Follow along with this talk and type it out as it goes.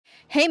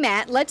Hey,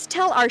 Matt, let's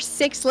tell our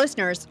 6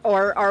 listeners,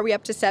 or are we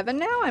up to 7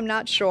 now? I'm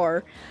not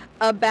sure,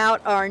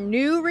 about our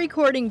new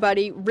recording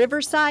buddy,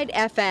 Riverside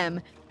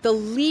FM, the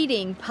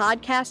leading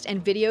podcast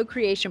and video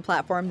creation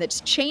platform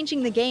that's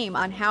changing the game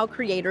on how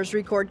creators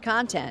record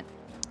content.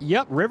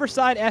 Yep,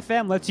 Riverside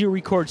FM lets you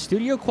record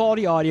studio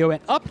quality audio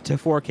and up to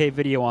 4K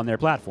video on their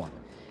platform.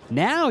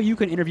 Now you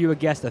can interview a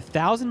guest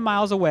 1,000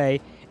 miles away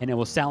and it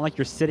will sound like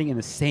you're sitting in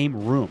the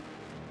same room.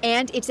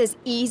 And it's as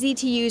easy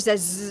to use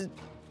as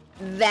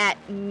that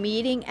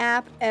meeting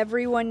app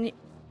everyone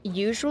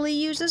usually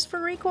uses for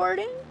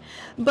recording,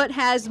 but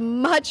has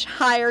much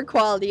higher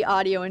quality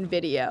audio and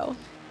video.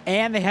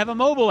 And they have a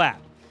mobile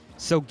app,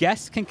 so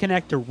guests can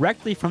connect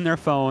directly from their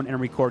phone and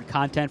record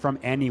content from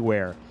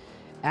anywhere.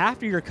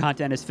 After your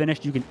content is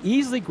finished, you can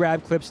easily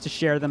grab clips to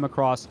share them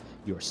across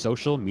your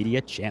social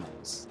media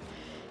channels.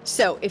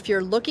 So if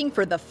you're looking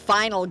for the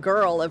final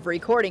girl of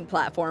recording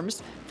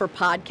platforms for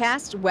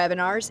podcasts,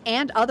 webinars,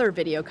 and other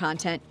video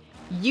content,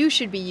 you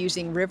should be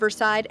using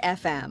Riverside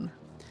FM.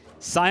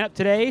 Sign up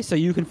today so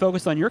you can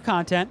focus on your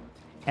content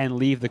and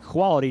leave the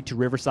quality to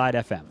Riverside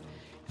FM.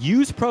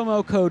 Use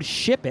promo code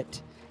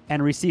SHIPIT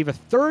and receive a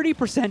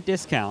 30%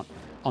 discount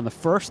on the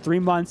first 3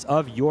 months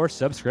of your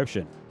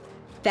subscription.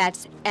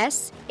 That's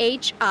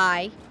SHIPIT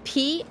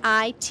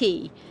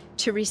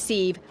to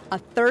receive a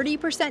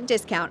 30%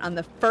 discount on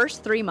the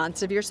first 3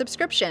 months of your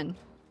subscription.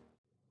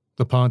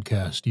 The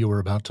podcast you are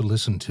about to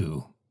listen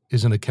to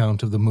is an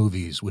account of the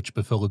movies which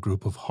befell a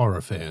group of horror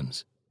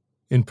fans.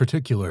 In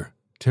particular,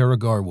 Tara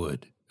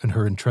Garwood and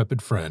her intrepid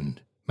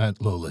friend, Matt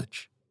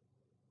Lolich.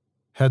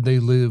 Had they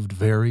lived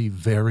very,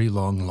 very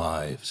long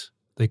lives,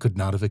 they could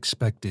not have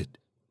expected,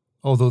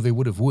 although they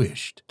would have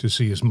wished, to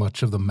see as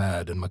much of the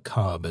mad and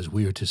macabre as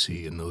we're to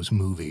see in those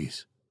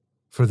movies.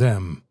 For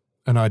them,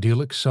 an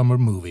idyllic summer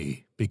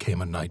movie became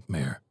a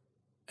nightmare,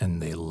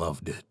 and they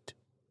loved it.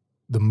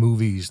 The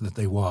movies that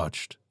they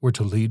watched were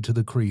to lead to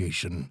the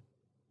creation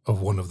of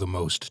one of the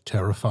most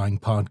terrifying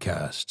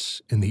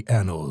podcasts in the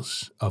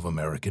annals of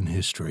American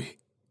history.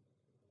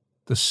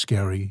 The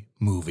Scary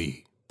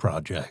Movie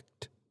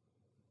Project.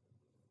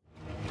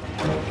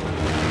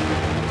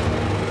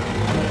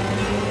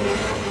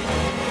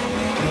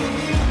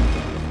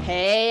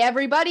 Hey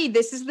everybody,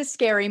 this is the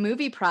Scary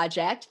Movie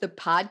Project, the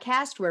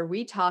podcast where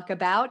we talk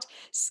about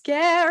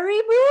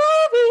scary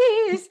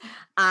movies.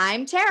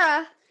 I'm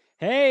Tara.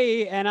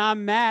 Hey, and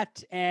I'm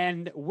Matt,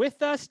 and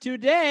with us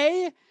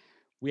today,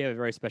 we have a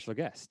very special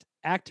guest,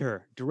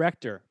 actor,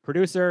 director,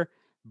 producer,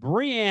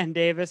 Brianne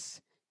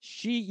Davis.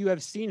 You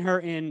have seen her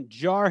in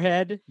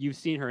Jarhead, you've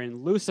seen her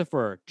in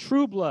Lucifer,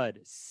 True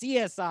Blood,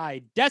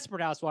 CSI,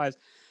 Desperate Housewives,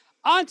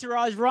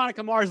 Entourage,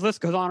 Veronica Mars, list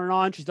goes on and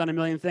on. She's done a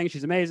million things.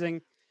 She's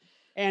amazing.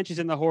 And she's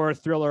in the horror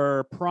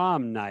thriller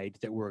Prom Night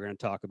that we're going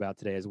to talk about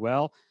today as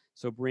well.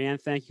 So, Brianne,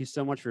 thank you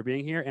so much for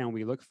being here, and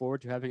we look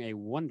forward to having a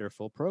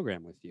wonderful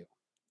program with you.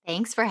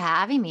 Thanks for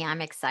having me.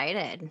 I'm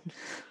excited.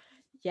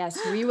 Yes,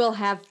 we will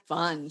have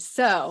fun.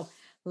 So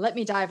let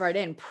me dive right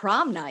in.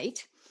 Prom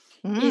Night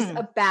is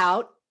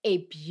about a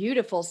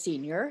beautiful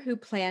senior who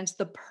plans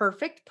the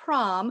perfect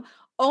prom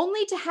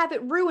only to have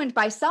it ruined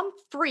by some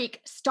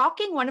freak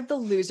stalking one of the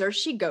losers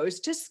she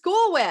goes to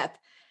school with.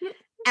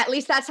 At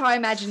least that's how I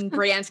imagine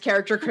Brianne's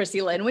character,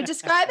 Chrissy Lynn, would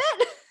describe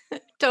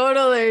it.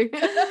 Totally.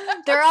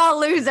 They're all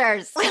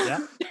losers. Yeah.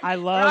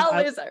 They're all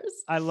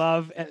losers. I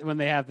love when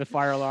they have the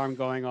fire alarm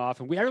going off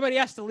and everybody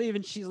has to leave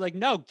and she's like,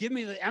 no, give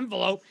me the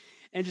envelope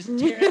and just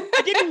tear it.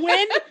 I didn't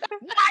win.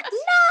 What?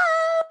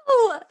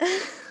 No.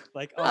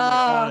 Like, oh my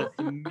God, it's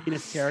the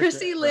meanest character.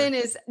 Chrissy Lynn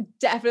is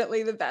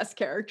definitely the best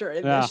character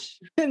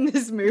in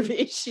this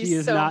movie.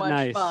 She's so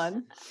much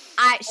fun.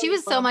 She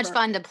was so much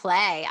fun to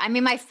play. I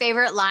mean, my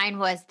favorite line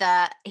was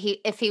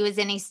if he was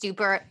any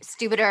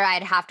stupider,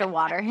 I'd have to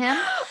water him.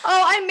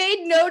 Oh, I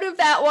made note of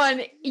that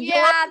one.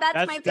 Yeah,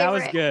 that's my favorite. That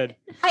was good.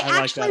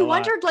 I actually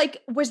wondered,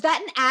 was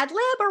that an ad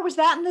lib or was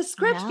that in the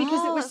script? No.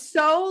 Because it was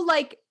so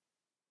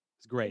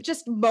it's great.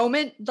 Just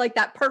moment,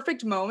 that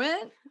perfect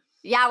moment.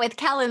 Yeah, with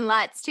Kellen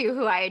Lutz, too,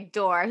 who I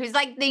adore, who's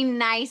like the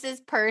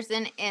nicest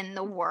person in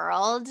the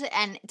world.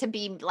 And to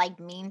be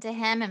mean to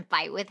him and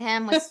fight with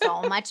him was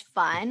so much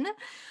fun.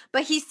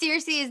 But he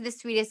seriously is the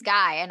sweetest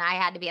guy. And I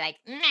had to be like,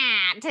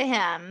 nah, to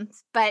him.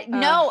 But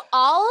no,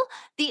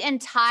 the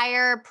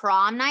entire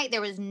prom night,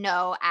 there was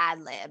no ad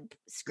lib.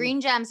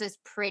 Screen Gems was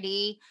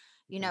pretty,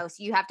 so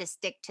you have to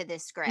stick to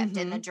this script. Mm-hmm.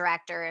 And the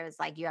director, it was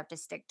like, you have to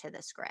stick to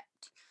the script.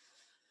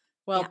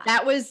 Well,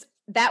 that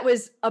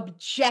was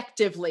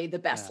objectively the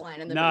best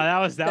line in the movie. No, that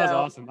was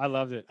awesome. I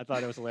loved it. I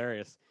thought it was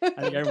hilarious. I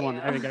think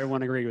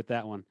everyone agreed with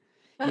that one.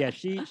 Yeah,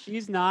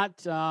 she's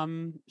not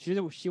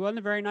she wasn't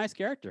a very nice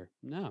character.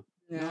 No.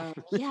 Yeah.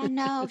 Yeah,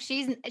 no,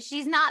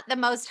 she's not the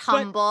most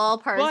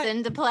humble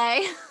person to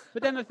play.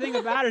 But then the thing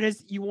about it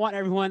is you want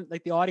everyone,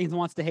 the audience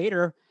wants to hate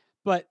her,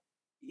 but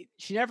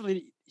she never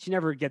really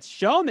gets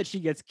shown that she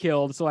gets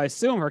killed. So I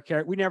assume her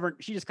character,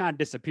 she just kind of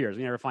disappears.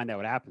 We never find out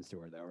what happens to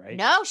her though, right?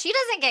 No, she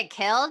doesn't get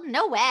killed.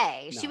 No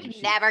way. No, She would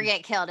never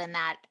get killed in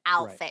that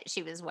outfit Right.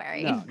 she was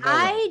wearing. No way.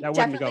 I That wouldn't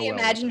go definitely well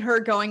with imagine her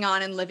going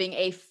on and living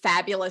a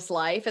fabulous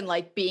life and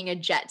like being a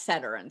jet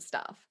setter and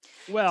stuff.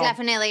 Well,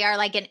 Definitely are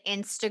like an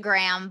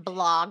Instagram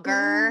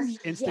blogger.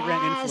 Instagram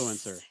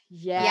influencer.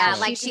 Yeah,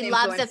 Sure. like she's she an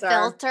loves a influencer.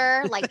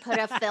 filter, like put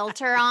a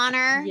filter on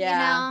her,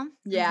 Yeah, you know?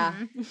 yeah.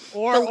 Mhm.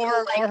 Or The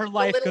little, or her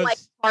life little, goes. like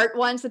heart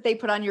ones that they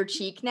put on your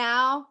cheek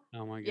now.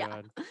 Oh my Yeah.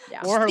 god.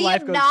 Yeah. Or her The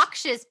life goes.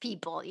 obnoxious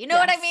people. You know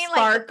what I mean?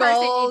 Like the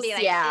person you'd Sparkles. be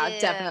like, Yeah,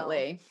 "Ew."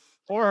 definitely.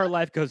 Or her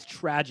life goes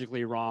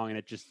tragically wrong and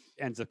it just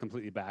ends up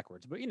completely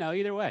backwards. But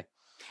either way.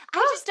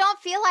 I just don't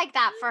feel like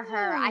that for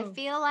her. I Oh.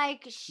 feel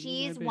like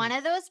she's Maybe. one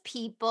of those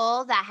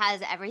people that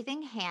has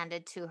everything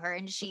handed to her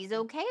and she's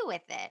okay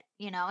with it,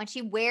 and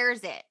she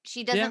wears it.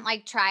 She doesn't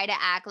like try to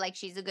act like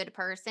she's a good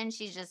person.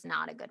 She's just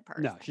not a good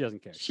person. No, she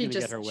doesn't care. She's She gonna get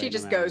just her way she no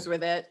just matter goes what.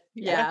 with it.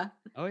 Yeah. Yeah.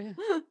 Oh yeah.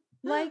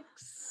 Like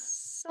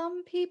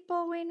some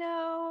people we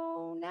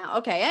know now.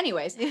 Okay,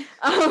 anyways.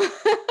 Um,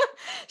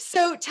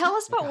 so tell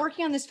us about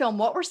working on this film.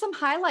 What were some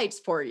highlights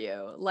for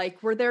you?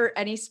 Like, were there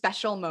any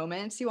special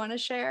moments you want to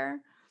share?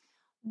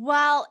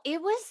 Well,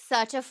 it was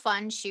such a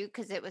fun shoot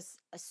because it was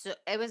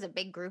a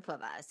big group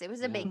of us. It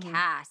was a big Mhm.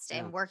 cast, Yeah.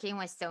 and working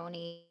with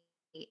Sony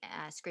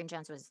Screen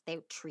Gems they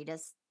treat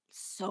us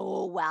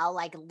so well.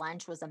 Like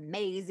lunch was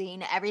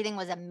amazing, everything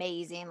was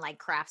amazing. Like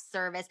craft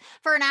service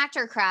for an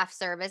actor, craft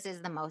service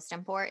is the most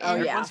important. Oh,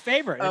 yeah. Everyone's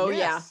favorite. Oh,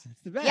 Yes, it's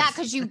the best. Yeah,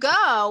 because you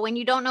go when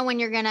you don't know when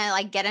you're gonna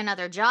like get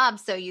another job,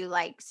 so you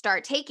like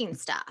start taking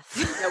stuff.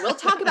 Yeah, we'll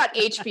talk about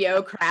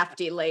HBO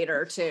Crafty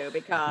later too,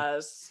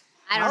 because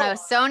I don't know.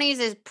 Sony's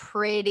is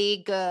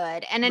pretty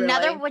good. And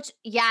another, Really?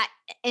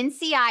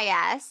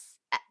 NCIS,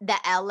 the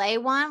LA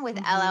one with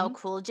LL Mhm.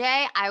 Cool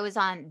J, I was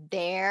on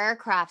their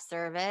craft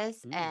service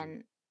Mm.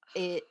 and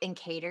in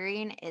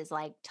catering is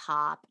like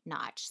top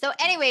notch. So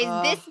anyways,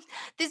 Oh.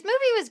 this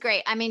movie was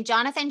great. I mean,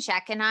 Jonathan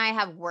Check and I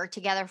have worked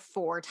together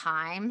 4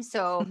 times.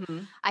 So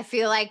Mhm. I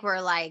feel like we're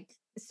like,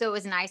 so it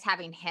was nice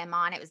having him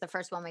on. It was the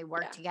first one we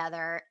worked Yeah.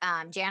 together.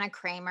 Jana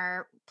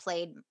Kramer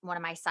played one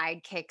of my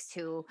sidekicks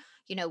who,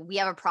 we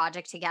have a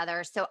project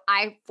together. So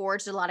I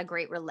forged a lot of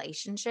great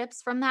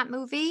relationships from that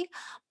movie.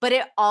 But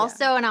it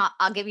also, and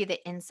I'll give you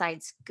the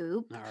inside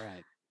scoop, All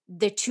right.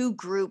 the 2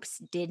 groups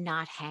did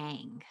not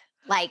hang.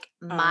 Like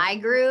my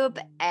group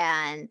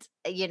and,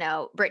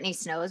 Brittany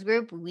Snow's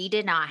group, we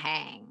did not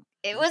hang.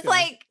 It was Okay.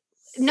 like,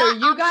 So not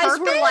you on guys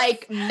were purpose.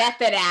 like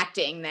method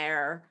acting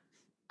there.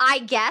 I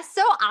guess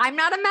so. I'm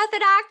not a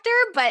method actor,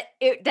 but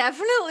it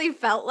definitely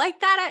felt like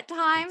that at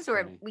times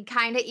where funny. we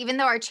kind of, even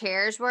though our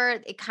chairs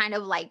were, it kind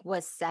of like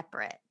was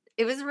separate.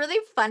 It was really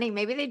funny.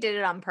 Maybe they did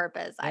it on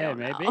purpose. I Yeah, don't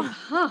maybe. know.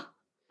 Huh.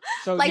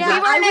 So Like Yeah, we I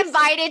weren't was-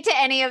 invited to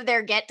any of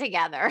their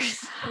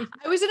get-togethers.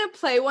 I was in a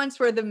play once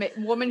where the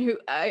woman who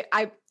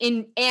I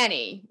in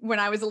Annie when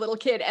I was a little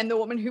kid, and the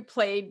woman who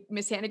played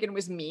Miss Hannigan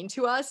was mean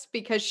to us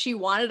because she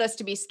wanted us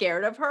to be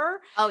scared of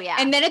her. Oh yeah.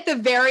 And then at the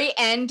very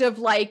end of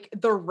like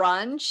the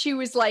run, she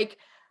was like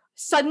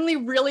suddenly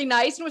really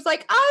nice and was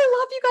like, "I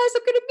love you guys.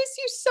 I'm gonna miss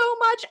you so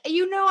much.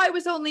 I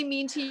was only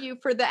mean to you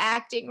for the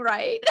acting,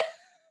 right?"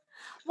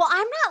 Well,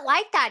 I'm not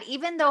like that.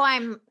 Even though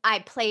I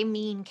play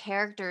mean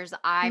characters,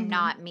 I'm Mhm.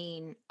 not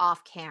mean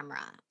off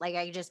camera. Like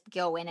I just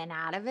go in and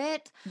out of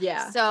it.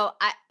 Yeah. So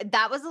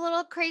that was a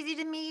little crazy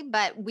to me,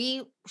 but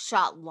we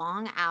shot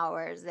long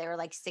hours. They were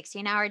like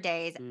 16-hour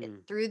days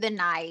through the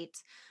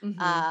night.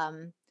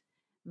 Mhm.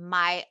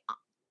 My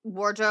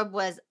wardrobe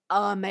was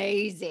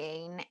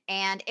amazing,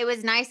 and it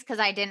was nice because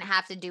I didn't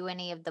have to do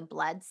any of the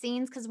blood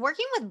scenes, because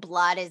working with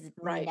blood is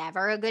Right.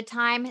 never a good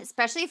time,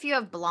 especially if you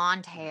have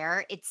blonde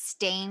hair. It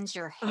stains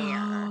your hair.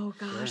 Oh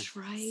gosh,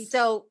 right.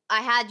 So I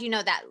had,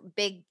 that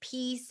big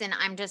piece, and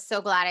I'm just so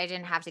glad I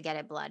didn't have to get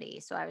it bloody.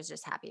 So I was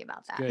just happy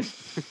about that. Good.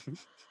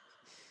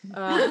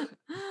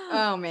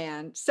 Oh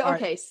man. So All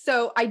right. okay,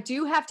 so I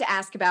do have to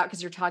ask about,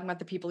 because you're talking about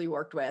the people you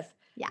worked with.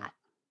 Yeah.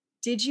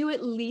 Did you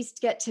at least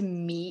get to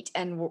meet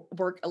and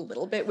work a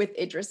little bit with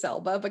Idris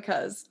Elba?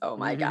 Because oh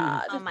my Mhm.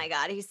 god, Oh my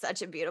God, he's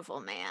such a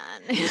beautiful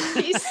man.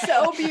 he's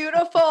so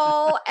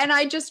beautiful, and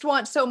I just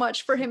want so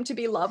much for him to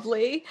be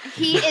lovely.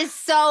 He is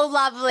so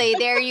lovely.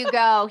 There you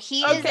go.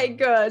 He Okay, is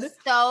good.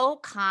 so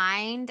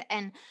kind,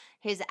 and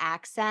his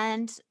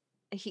accent,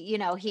 he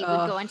would go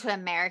Ugh. into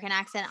American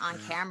accent on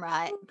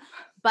camera.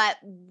 But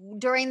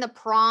during the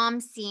prom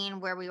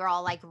scene where we were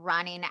all like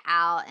running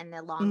out in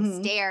the long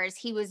Mhm. stairs,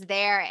 he was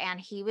there, and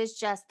he was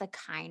just the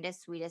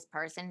kindest, sweetest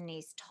person. And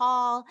he's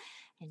tall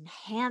and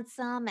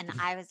handsome. And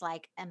I was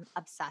like, I'm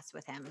obsessed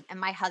with him. And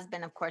my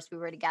husband, of course, we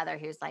were together.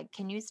 He was like,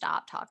 "Can you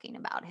stop talking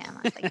about him?"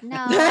 I was like,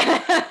 "No,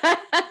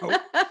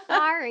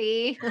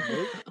 sorry."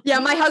 Yeah,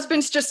 my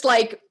husband's just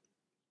like,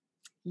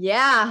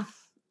 yeah.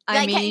 I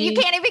Like, mean, you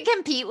can't even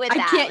compete with I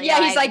that. can't.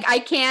 Yeah, he's like, I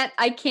can't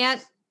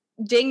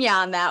ding ya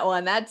on that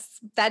one. That's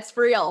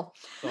real.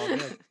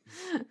 It's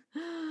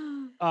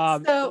all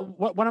good. So-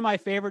 One of my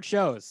favorite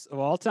shows of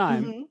all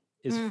time Mhm.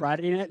 is Mm.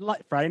 Friday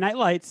Night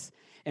Lights,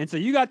 and so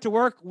you got to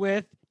work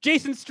with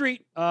Jason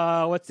Street.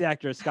 What's the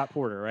actor? Scott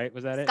Porter, right?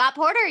 Was that it? Scott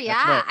Porter,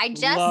 yeah. right. I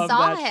just Love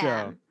saw that him.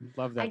 show.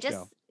 Love that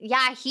show.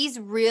 Yeah, he's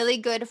really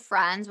good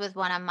friends with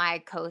one of my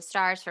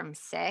co-stars from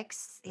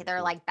Six. Very They're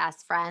cool. like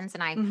best friends.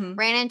 And I Mhm.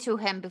 ran into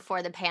him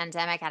before the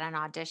pandemic at an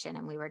audition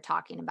and we were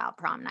talking about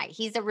prom night.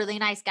 He's a really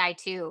nice guy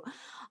too.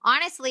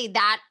 Honestly,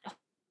 that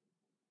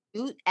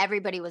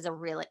everybody was a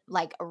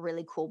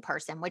really cool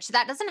person, which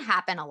that doesn't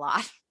happen a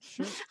lot.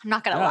 Sure. I'm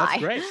not gonna Yeah, lie.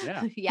 that's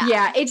great. Yeah.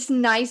 Yeah, it's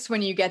nice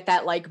when you get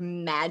that like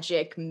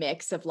magic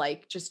mix of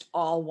like just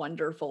all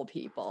wonderful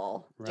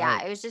people. Yeah,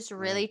 Right. it was just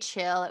really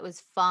chill. It was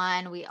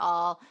fun.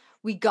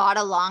 We got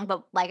along,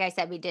 but like I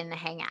said, we didn't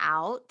hang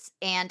out.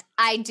 And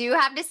I do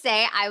have to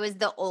say, I was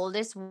the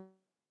oldest one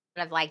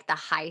of like the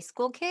high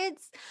school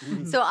kids.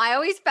 Mhm. So I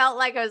always felt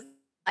like I was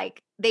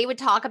like they would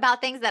talk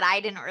about things that I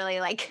didn't really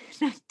like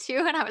connect to.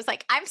 And I was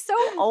like, I'm so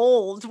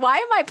old. Why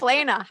am I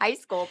playing a high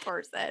school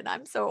person?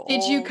 I'm so old.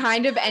 Did you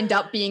kind of end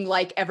up being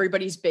like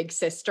everybody's big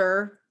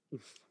sister?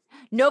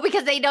 No,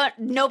 because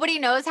nobody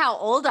knows how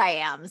old I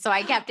am. So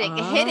I kept it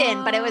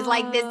hidden, but it was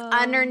like this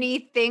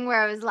underneath thing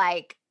where I was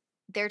like,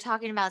 they're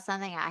talking about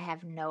something. I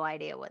have no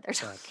idea what they're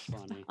That's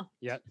talking funny. about.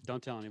 Yeah.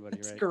 Don't tell anybody.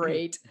 That's right.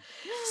 great.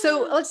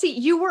 So let's see.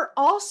 You were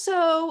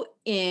also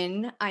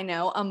in, I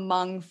know,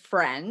 Among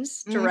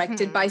Friends,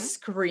 directed by Mhm.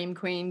 Scream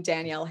Queen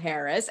Danielle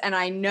Harris. And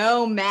I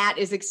know Matt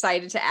is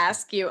excited to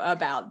ask you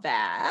about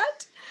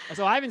that.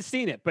 So I haven't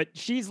seen it, but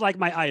she's like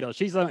my idol.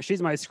 She's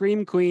my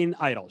Scream Queen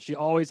idol. She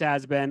always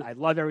has been. I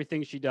love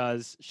everything she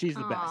does. She's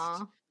the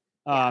best.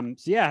 Aw.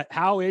 So yeah,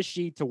 how is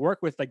she to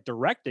work with like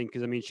directing?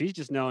 Because I mean, she's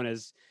just known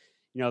as,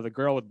 the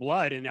girl with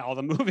blood in all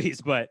the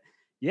movies. But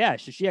yeah,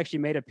 she actually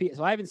made a piece.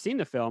 So I haven't seen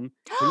the film.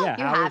 But yeah,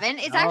 You haven't?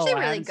 It's actually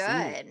really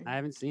good. I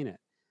haven't seen it.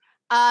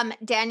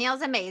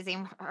 Danielle's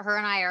amazing. Her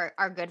and I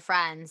are good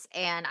friends,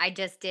 and I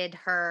just did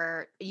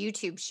her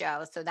YouTube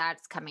show, so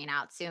that's coming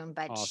out soon.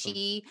 But Awesome.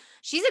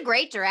 she's a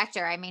great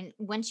director. I mean,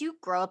 once you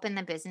grow up in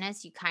the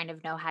business, you kind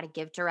of know how to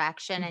give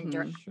direction and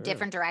Mhm. Sure.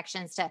 different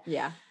directions to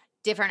Yeah.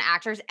 different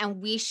actors.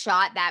 And we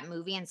shot that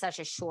movie in such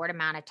a short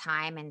amount of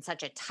time in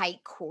such a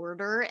tight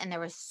corridor, and there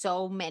was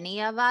so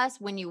many of us.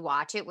 When you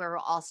watch it, we were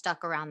all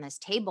stuck around this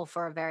table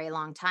for a very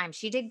long time.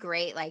 She did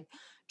great, like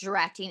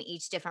directing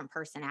each different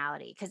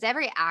personality, because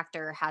every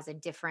actor has a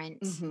different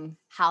Mhm.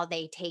 how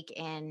they take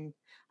in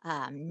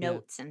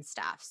notes and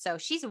stuff. So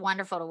she's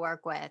wonderful to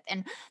work with.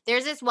 And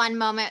there's this one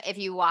moment, if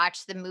you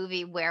watch the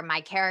movie, where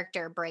my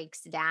character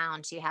breaks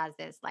down. She has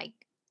this like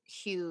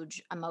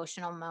huge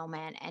emotional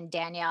moment, and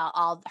Danielle,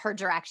 all her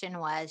direction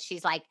was,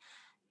 she's like,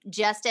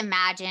 just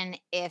imagine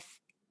if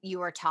you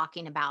were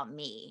talking about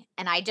me.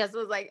 And I just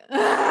was like,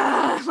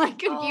 "Ugh,"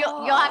 like you'll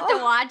have to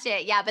Aw. watch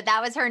it. Yeah, but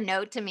that was her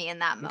note to me in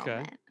that Okay.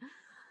 moment.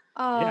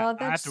 Yeah, Oh,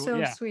 that's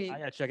so sweet. I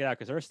gotta check it out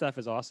because her stuff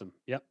is awesome.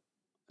 Yep.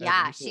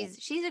 Yeah, Very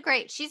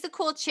cool. she's a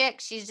cool chick.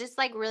 She's just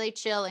like really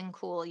chill and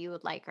cool. You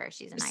would like her.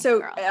 She's a nice So,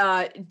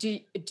 girl.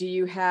 do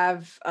you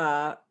have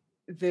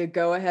the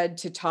go ahead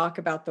to talk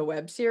about the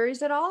web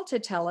series at all? To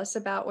tell us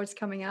about what's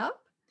coming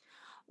up?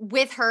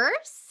 With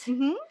hers?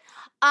 Mhm.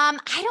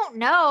 I don't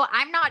know.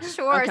 I'm not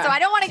sure. Okay. So I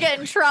don't want to get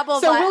in trouble.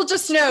 So but we'll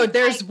just know she's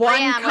there's like, one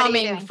 "Brianne, what are you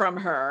coming doing?" from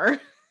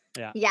her.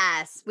 Yeah.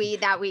 Yes,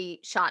 we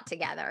shot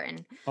together,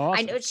 and Awesome.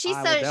 I know she's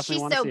I will definitely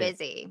wanna so see it.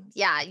 busy.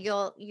 Yeah,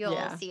 you'll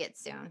Yeah. see it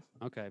soon.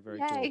 Okay. Very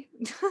Yay.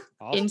 cool.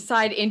 Awesome.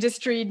 Inside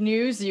industry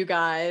news, you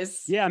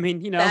guys. Yeah, I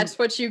mean, That's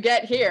what you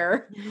get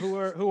here. who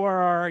are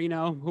our,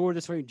 who are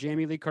this way?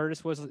 Jamie Lee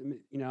Curtis was,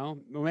 well,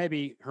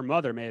 maybe her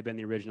mother may have been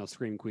the original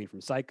Scream Queen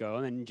from Psycho,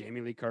 and then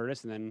Jamie Lee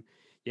Curtis, and then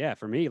yeah,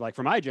 for me, like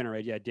for my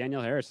generation, yeah,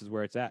 Danielle Harris is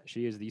where it's at.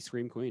 She is the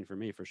Scream Queen for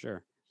me, for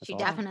sure. That's She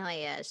awesome.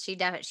 definitely is. She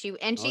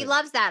yeah.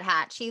 loves that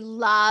hat. She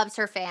loves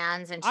her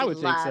fans, and I would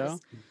think so.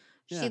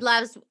 she Yeah.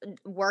 loves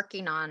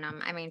working on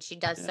them. I mean, she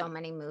does Yeah. so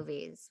many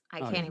movies. I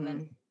Oh, can't yeah.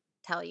 even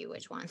tell you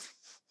which ones.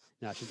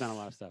 No, she's done a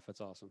lot of stuff.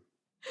 That's awesome.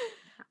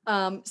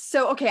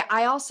 So, okay,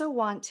 I also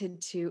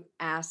wanted to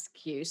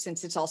ask you,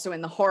 since it's also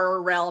in the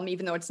horror realm,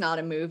 even though it's not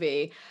a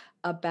movie,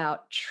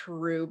 about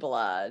True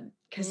Blood,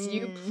 because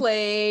you Mm.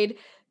 played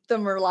the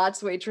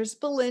Merlot's waitress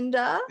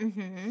Belinda,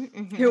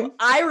 Mm-hmm, who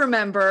I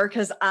remember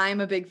because I'm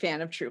a big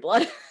fan of True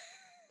Blood.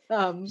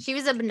 She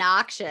was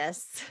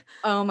obnoxious.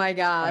 Oh my All right,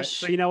 gosh.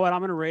 so you know what? I'm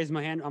gonna raise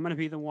my hand. I'm gonna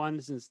be the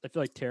one, since I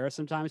feel like Tara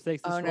sometimes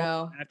takes this Oh, role.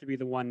 no. I have to be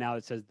the one now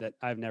that says that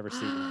I've never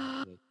seen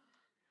it.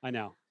 I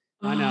know.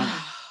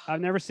 I've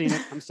never seen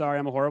it. I'm sorry.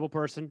 I'm a horrible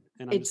person,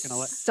 and I'm It's just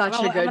gonna let. such I'm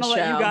a gonna good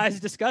let you show. guys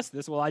discuss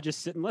this while I just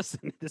sit and listen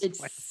at this It's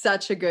point.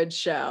 such a good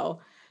show.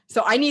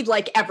 So I need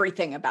like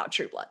everything about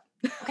True Blood.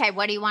 Okay,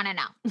 what do you want to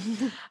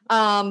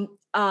know?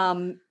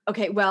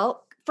 Okay,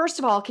 well, first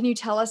of all, can you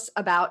tell us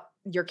about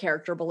your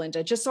character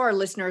Belinda, just so our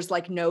listeners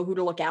like know who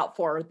to look out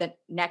for the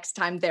next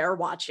time they're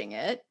watching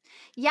it?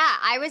 Yeah,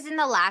 I was in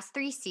the last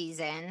 3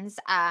 seasons.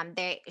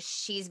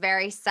 She's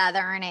very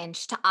Southern,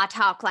 and I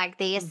talk like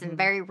this Mhm. and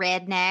very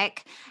redneck.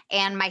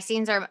 And my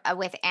scenes are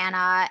with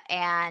Anna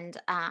and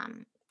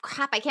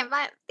crap, I can't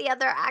find the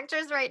other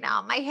actors right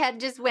now. My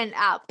head just went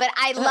out. But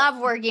I love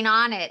working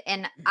on it,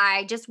 and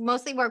I just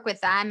mostly work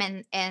with them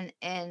and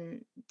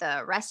in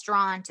the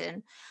restaurant.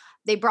 And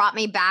they brought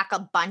me back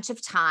a bunch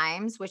of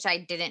times, which I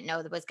didn't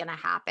know that was going to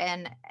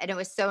happen. And it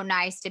was so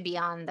nice to be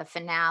on the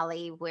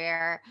finale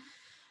where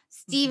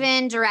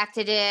Steven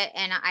directed it,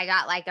 and I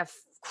got like a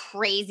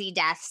crazy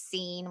death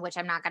scene, which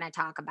I'm not going to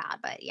talk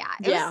about, but yeah,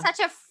 it was such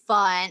a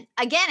fun,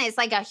 again, it's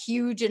like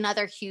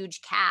another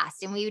huge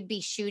cast, and we would be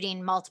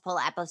shooting multiple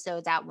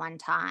episodes at one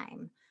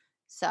time.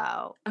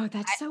 So, oh,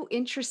 that's so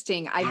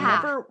interesting. I've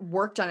never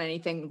worked on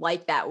anything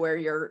like that where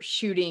you're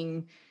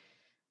shooting.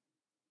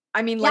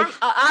 I mean, like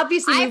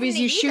obviously movies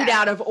you shoot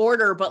out of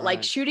order, but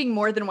like shooting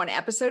more than one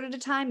episode at a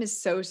time is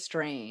so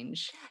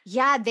strange.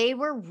 Yeah, they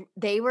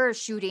were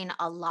shooting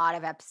a lot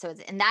of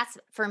episodes, and that's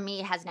for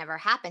me has never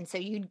happened. So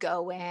you'd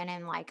go in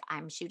and like,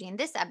 I'm shooting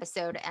this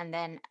episode and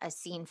then a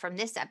scene from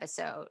this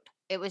episode.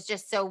 It was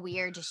just so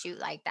weird to shoot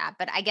like that,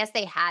 but I guess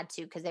they had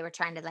to because they were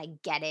trying to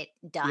like get it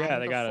done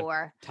they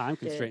before. Got a time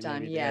constraint.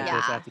 Done, maybe. yeah. They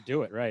just have to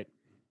do it right.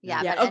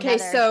 Yeah. Okay.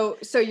 So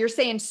you're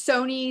saying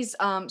Sony's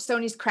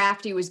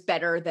Crafty was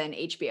better than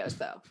HBO's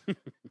though?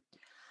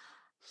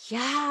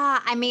 Yeah.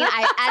 I mean, as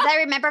I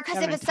remember,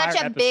 because it was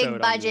such a big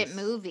budget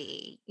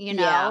movie, you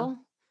know?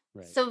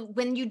 Right. So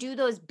when you do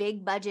those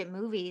big budget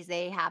movies,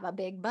 they have a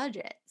big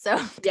budget. So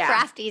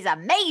Crafty's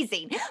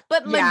amazing.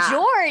 But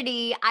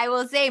majority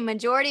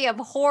of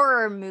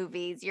horror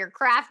movies, your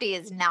Crafty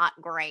is not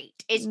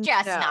great. It's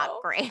just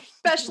not great.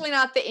 Especially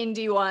not the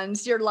indie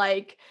ones. You're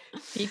like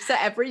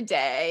pizza every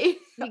day.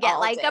 You get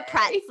like a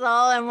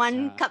pretzel and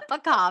one cup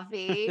of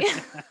coffee.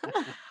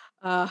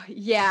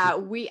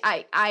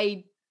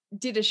 I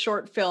did a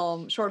short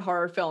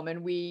horror film,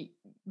 and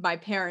my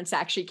parents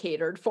actually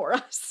catered for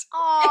us.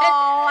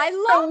 Oh, I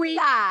love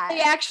that.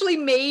 They actually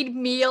made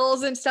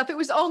meals and stuff. It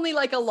was only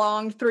like a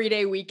long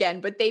 3-day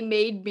weekend, but they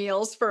made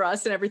meals for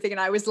us and everything. And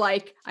I was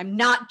like, I'm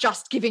not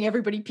just giving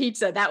everybody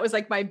pizza. That was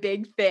like my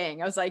big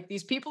thing. I was like,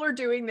 these people are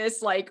doing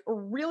this like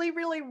really,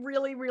 really,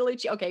 really, really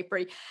cheap. Okay,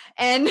 free.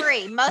 And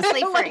free,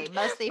 mostly free,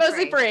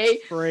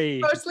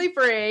 mostly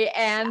free.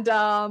 And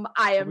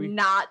I am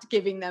not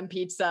giving them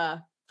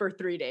pizza for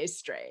 3 days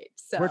straight.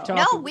 So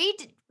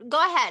go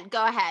ahead.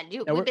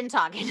 We've been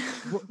talking.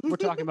 we're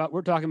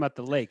talking about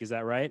the lake. Is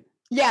that right?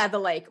 Yeah, the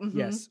lake. Mm-hmm.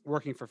 Yes,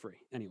 working for free.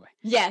 Anyway.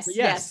 Yes.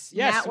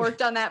 Matt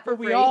worked on that for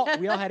free. We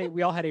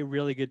all had a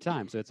really good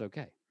time, so it's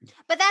okay.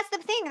 But that's the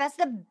thing. That's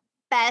the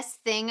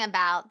best thing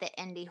about the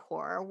indie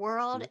horror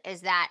world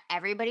is that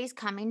everybody's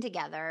coming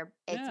together.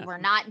 We're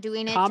not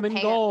doing it common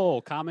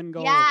goal.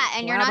 Yeah,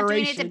 and you're not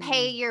doing it to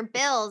pay your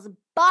bills.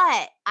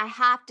 But I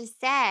have to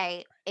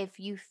say, if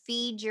you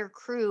feed your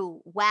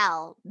crew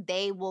well,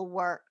 they will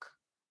work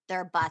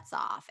their butts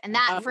off. And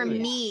that for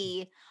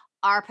me,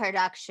 our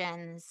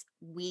productions,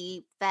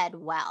 we fed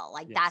well.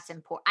 Like that's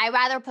important. I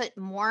rather put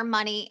more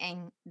money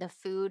in the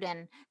food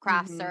and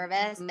craft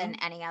service than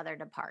any other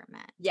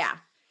department. Yeah.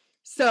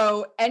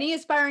 So any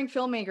aspiring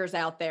filmmakers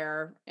out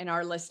there in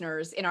our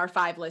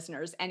 5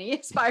 listeners, any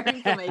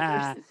aspiring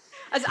filmmakers,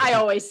 as I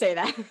always say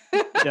that.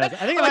 Yes,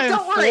 I think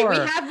don't worry, we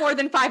have more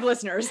than 5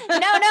 listeners. No,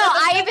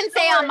 I even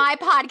say on my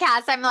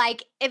podcast, I'm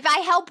like, if I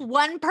help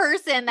one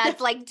person,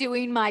 that's like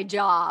doing my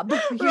job.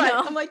 You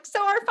know? I'm like,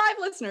 so our 5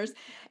 listeners,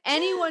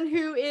 anyone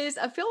who is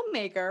a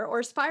filmmaker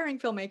or aspiring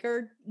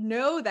filmmaker,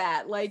 know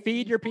that like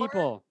feed your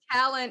people,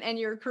 talent, and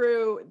your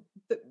crew.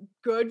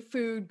 Good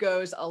food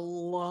goes a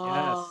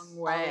long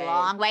way. A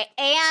long way.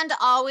 And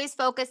always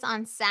focus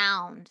on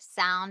sound.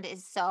 Sound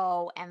is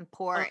so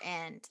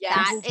important.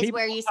 That is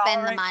where you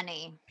spend the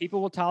money.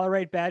 People will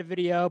tolerate bad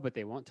video, but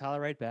they won't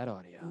tolerate bad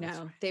audio.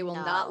 No, they will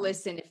not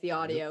listen if the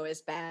audio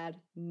is bad.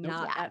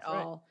 Not at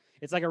all. Right.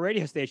 It's like a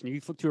radio station. You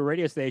flip to a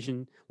radio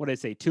station, what did I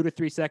say, 2 to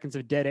 3 seconds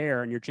of dead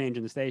air, and you're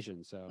changing the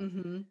station. So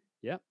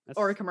yeah.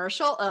 Or a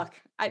commercial. Ugh,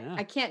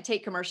 I can't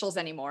take commercials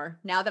anymore.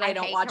 Now that I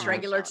don't watch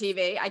regular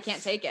TV, I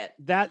can't take it.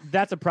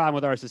 That's a problem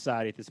with our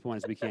society at this point,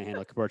 is we can't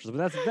handle commercials.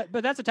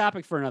 But that's a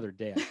topic for another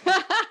day.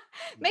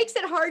 Makes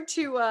it hard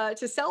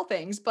to sell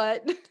things,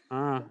 but what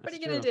are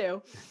you gonna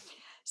do?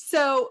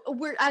 So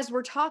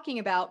we're talking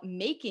about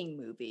making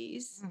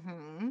movies.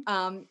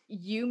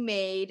 You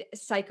made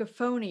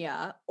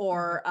Psychophonia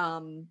or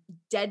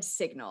Dead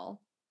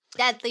Signal.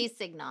 Deadly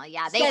Signal.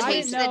 Yeah. They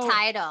changed the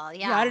title.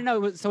 Yeah. I don't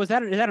know. So is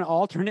that an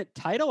alternate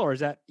title, or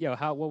is that,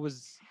 what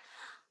was?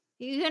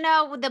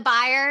 The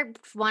buyer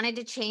wanted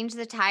to change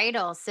the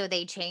title, so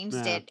they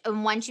changed it.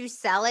 And once you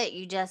sell it,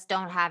 you just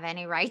don't have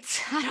any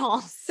rights at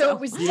all. So it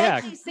was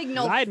Deadly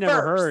Signal. I'd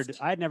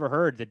never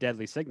heard the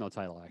Deadly Signal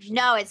title, actually.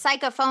 No, it's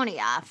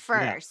Psychophonia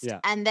first.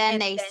 Yeah. And then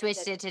they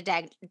switched it to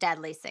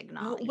Deadly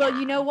Signal. Well,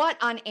 you know what?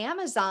 On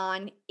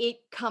Amazon, it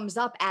comes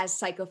up as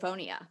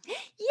Psychophonia.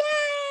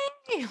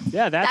 Yay!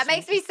 Yeah, that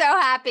makes me so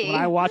happy.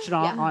 When I watch it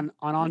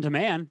on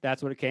demand,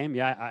 that's what it came.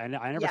 Yeah, I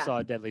never saw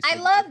a Deadly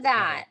Signal. I love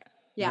that.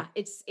 Yeah,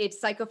 it's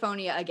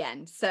Psychophonia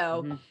again.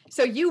 So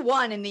so you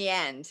won in the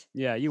end.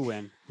 Yeah, you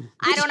win.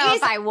 I don't know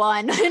if I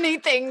won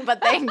anything,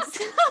 but thanks.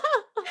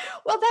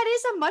 Well, that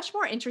is a much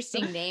more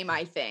interesting name,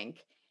 I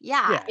think.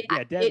 Yeah.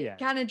 It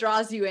kind of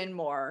draws you in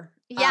more.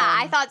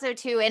 I thought so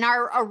too. And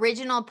our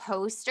original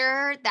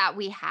poster that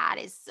we had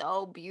is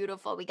so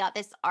beautiful. We got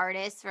this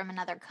artist from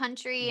another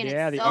country, and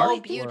it's so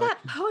beautiful. That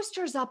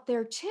poster's up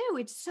there too.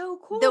 It's so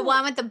cool. The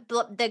one with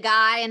the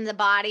guy and the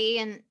body,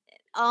 and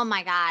oh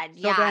my God,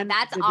 so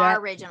that's our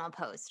original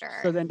poster.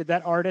 So then, did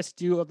that artist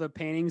do the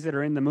paintings that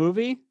are in the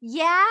movie?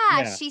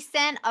 Yeah, she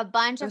sent a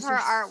bunch of her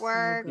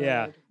artwork.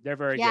 So they're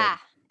very good. Yeah,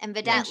 and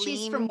Vedette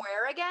she's from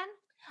where again?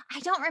 I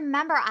don't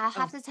remember. I'll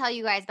have to tell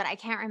you guys, but I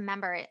can't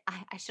remember it.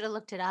 I should have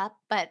looked it up.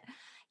 But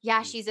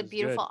yeah, she's a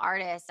beautiful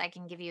artist. I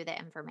can give you the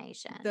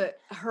information.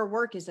 Her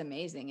work is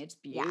amazing. It's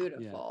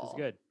beautiful.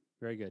 Yeah, it's good.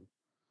 Very good.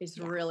 It's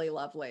really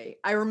lovely.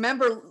 I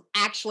remember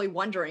actually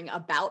wondering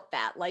about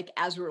that. Like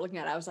as we were looking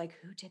at it, I was like,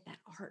 who did that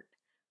art?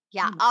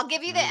 Yeah, I'll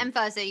give you the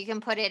info so you can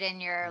put it in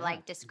your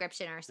like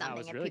description or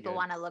something if people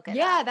want to look at it.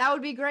 Yeah, that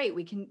would be great.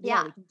 We can we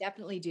can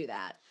definitely do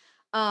that.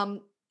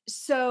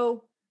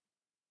 So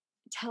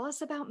tell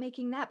us about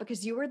making that,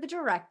 because you were the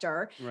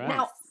director. Right.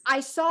 Now, I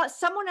saw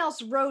someone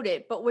else wrote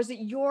it, but was it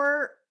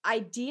your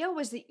idea?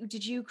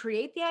 Did you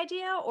create the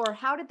idea, or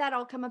how did that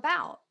all come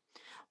about?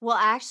 Well,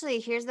 actually,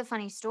 here's the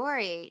funny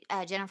story.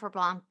 Jennifer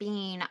Blanc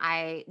Bean,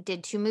 I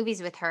did 2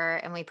 movies with her,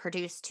 and we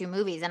produced 2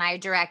 movies, and I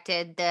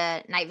directed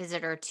The Night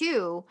Visitor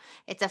 2.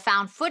 It's a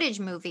found footage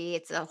movie.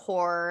 It's a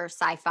horror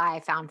sci-fi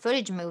found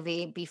footage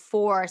movie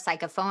before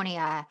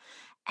Psychophonia.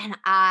 And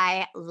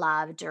I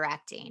love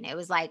directing. It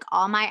was like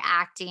all my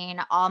acting,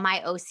 all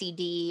my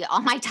OCD,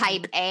 all my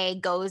type A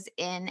goes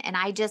in. And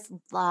I just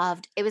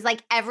loved, it was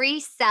like every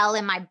cell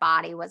in my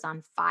body was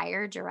on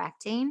fire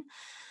directing.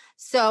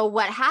 So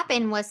what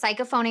happened was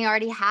Psychophonia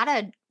already had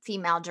a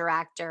female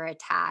director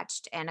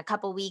attached. And a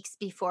couple weeks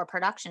before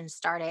production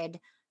started,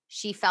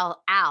 she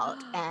fell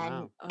out.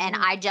 And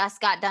I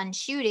just got done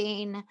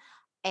shooting.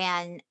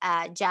 And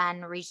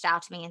Jen reached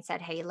out to me and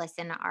said, hey,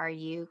 listen, are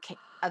you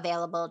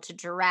available to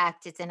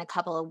direct? It's in a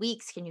couple of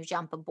weeks. Can you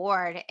jump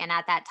aboard? And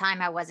at that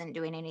time, I wasn't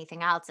doing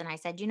anything else. And I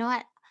said, you know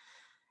what?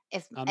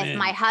 If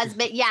my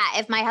husband,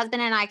 if my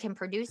husband and I can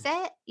produce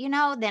it,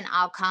 then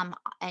I'll come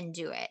and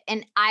do it.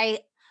 And I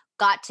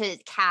got to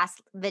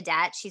cast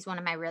Vedette. She's one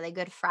of my really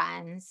good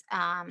friends.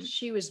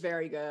 She was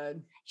very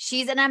good.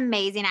 She's an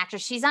amazing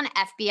actress. She's on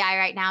FBI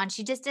right now, and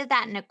she just did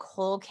that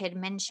Nicole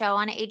Kidman show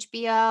on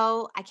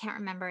HBO. I can't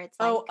remember. It's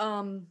like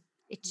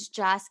it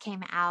just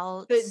came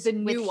out. The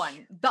new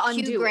one, The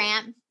Undoing. Hugh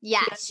Grant.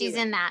 Yeah, she's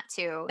in that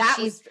too.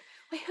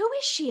 Wait, who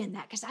is she in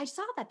that? Because I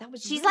saw that.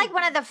 She's like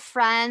one of the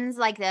friends,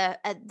 like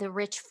the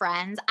rich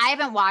friends. I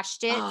haven't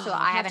watched it, so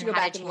I haven't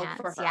had a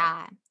chance.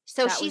 Yeah.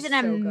 So she's an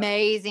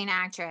amazing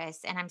actress,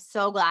 and I'm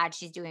so glad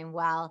she's doing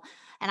well.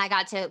 And I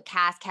got to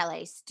cast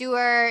Kelly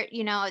Stewart,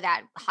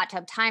 that Hot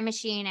Tub Time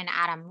Machine, and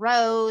Adam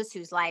Rose,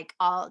 who's like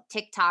all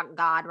TikTok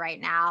god right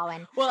now.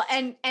 And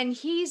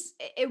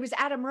it was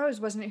Adam Rose,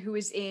 wasn't it? Who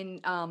was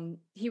in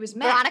he was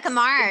Max. Veronica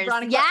Mars.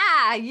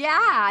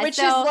 Yeah. Which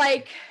is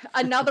like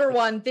another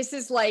one. This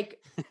is like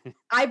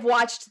I have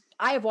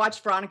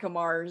watched Veronica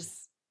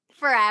Mars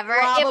forever.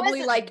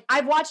 Probably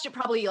I've watched it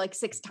probably like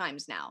 6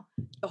 times now.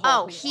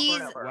 Wow.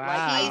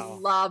 I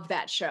love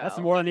that show. That's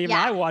more than even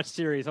I watched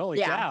series.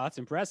 Holy cow, that's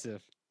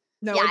impressive.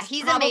 No, it's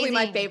he's probably amazing.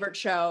 My favorite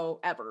show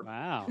ever.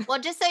 Wow. Well,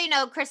 just so you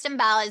know, Kristen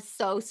Bell is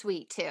so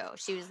sweet too.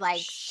 She was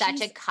like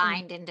such a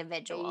kind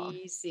individual.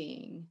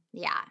 Amazing.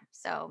 Yeah.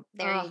 So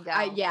there you go.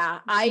 I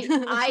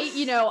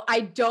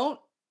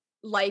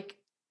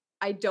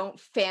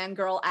don't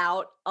fangirl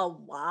out a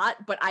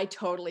lot, but I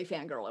totally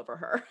fangirl over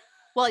her.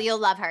 Well, you'll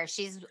love her.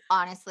 She's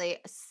honestly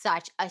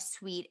such a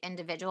sweet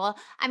individual.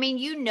 I mean,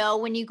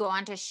 when you go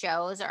onto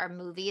shows or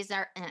movies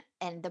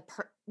and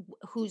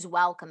who's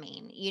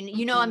welcoming,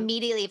 you know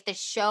immediately if the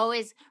show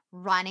is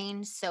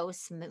running so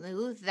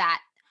smooth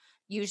that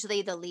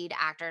usually the lead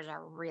actors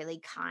are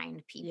really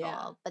kind people.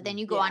 Yeah. But then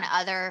you go on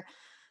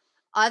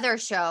other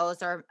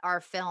shows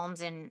or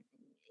films and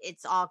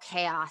it's all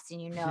chaos,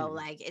 and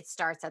like it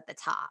starts at the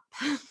top.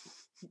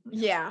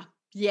 Yeah.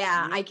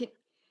 I can.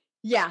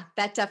 Yeah,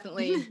 that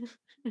definitely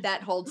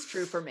that holds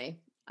true for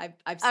me.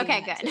 I've seen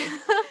okay, that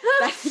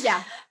good.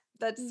 Yeah.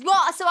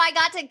 So I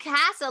got to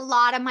cast a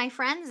lot of my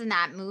friends in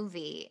that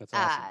movie, That's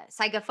awesome.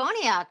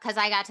 Psychophonia, because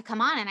I got to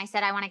come on and I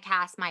said I want to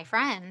cast my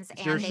friends.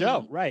 It's your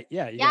show, right?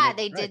 Yeah.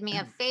 They did me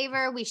a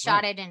favor. We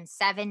shot it in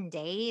 7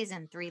 days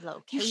in 3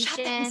 locations. You shot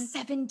that in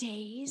 7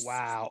 days?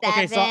 Wow.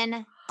 7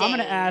 days. I'm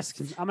gonna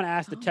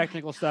ask the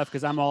technical stuff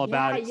because I'm all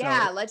about it.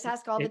 Yeah, let's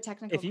ask all the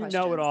technical questions. If you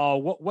know it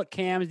all, what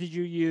cams did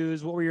you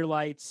use? What were your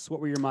lights? What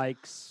were your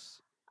mics?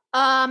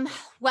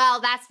 Well,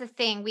 that's the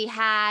thing. We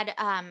had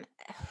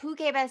who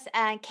gave us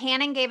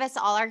Canon gave us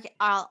all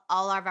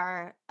of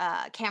our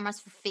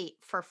cameras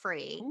for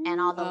free. Ooh,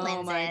 and all the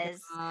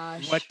lenses.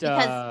 What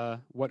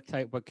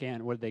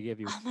did they give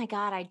you? Oh my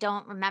God, I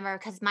don't remember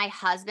because my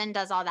husband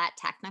does all that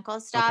technical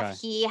stuff.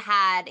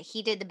 Okay.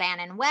 He did the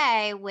Bannon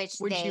Way, which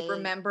would you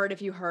remember it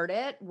if you heard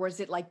it? Was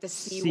it like the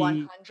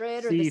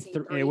C100 or the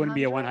C300? It wouldn't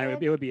be a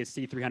 100. It would be a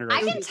C300.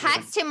 I can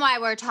text him while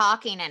we're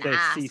talking and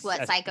ask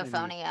what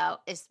Psychophonia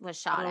was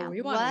shot at.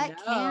 We what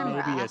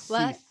camera? Maybe a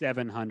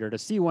C700. A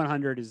C100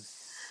 100 is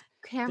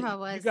Camera you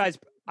was. guys.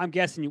 I'm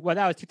guessing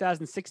that was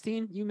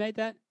 2016. You made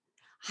that.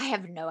 I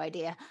have no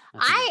idea. I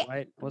think that's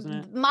right, wasn't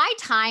it? My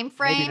time Maybe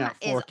frame not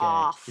is 4K.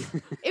 off.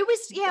 It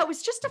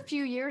was just a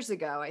few years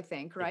ago, I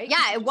think, right? Yeah,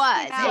 'Cause it just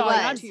was. came out, It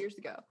like, was. 2 years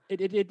ago.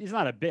 It's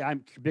not a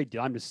big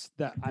deal. I'm just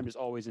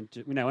always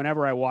into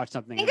whenever I watch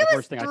something. I think the it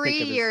was first thing 3 I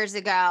think of years is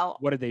ago.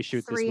 what did they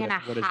shoot this 3 with? and a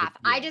What is half. the,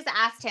 I just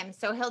asked him,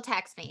 so he'll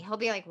text me. He'll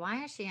be like,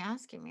 "Why is she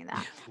asking me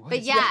that?" What But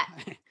is yeah,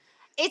 that?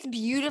 it's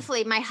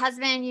beautifully. My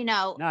husband,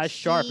 No, it's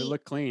sharp. It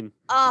looked clean.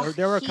 Oh,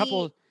 There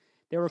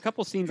were a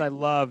couple scenes I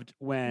loved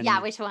when.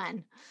 Yeah, which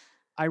one?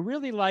 I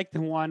really liked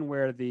the one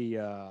where the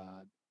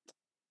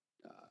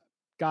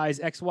guy's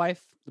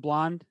ex-wife, the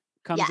blonde,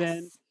 comes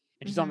in Yes.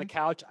 and she's on the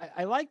couch.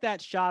 I like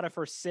that shot of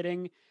her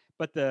sitting,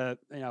 but the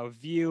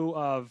view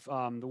of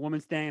the woman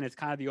standing, it's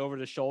kind of the over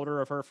the shoulder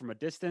of her from a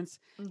distance.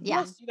 You Yeah.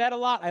 don't see that a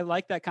lot. I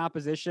like that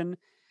composition.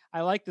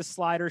 I like the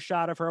slider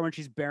shot of her when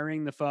she's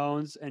burying the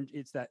phones, and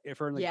it's that if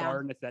her in the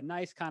garden, it's that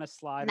nice kind of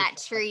slider. And that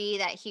shot. tree,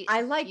 that huge.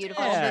 I liked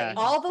beautiful Yeah.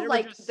 tree. all the They were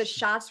like the just-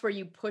 shots where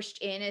you pushed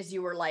in as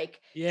you were like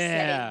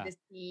Yeah. setting the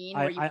scene,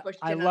 where you pushed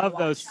in. I on love the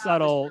those shot was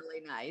subtle, really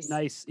nice.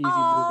 nice, easy moving.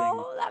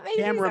 Oh, that makes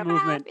camera me so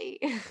movement.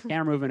 happy.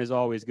 Camera movement is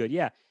always good.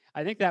 Yeah,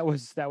 I think that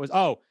was.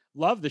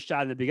 Love the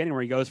shot in the beginning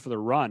where he goes for the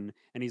run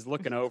and he's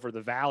looking over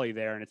the valley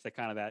there, and it's the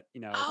kind of that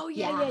Oh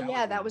Yeah.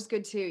 yeah, that was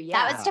good too.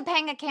 Yeah, That was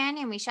Topanga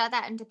Canyon. We shot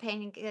that in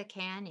Topanga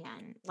Canyon,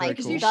 Very like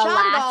because cool. you the shot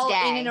it last all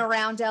day. in and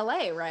around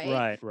LA,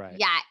 right? right.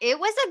 Yeah, it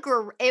was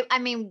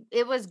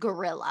it was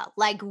guerrilla.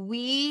 Like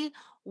we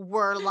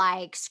were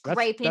like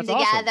scraping that's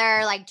awesome.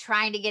 together, like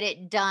trying to get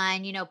it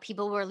done.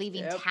 People were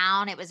leaving Yep.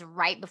 town. It was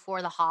right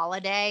before the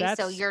holiday. So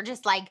That's- you're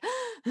just like,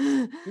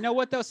 You know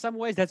what though? Some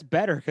ways that's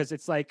better because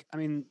it's like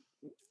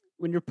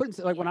when you're putting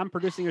when I'm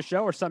producing a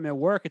show or something at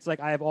work, it's like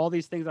I have all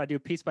these things I do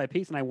piece by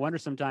piece, and I wonder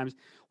sometimes,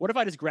 what if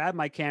I just grabbed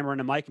my camera and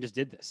a mic and just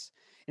did this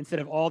instead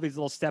of all these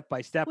little step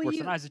by step? Well, Where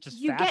sometimes it's just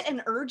you get faster.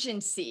 an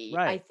urgency,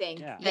 Right, I think,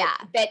 yeah.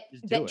 Just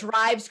do that it.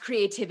 drives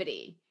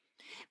creativity.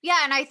 yeah.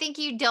 And I think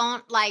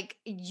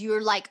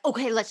you're like,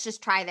 okay, let's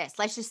just try this.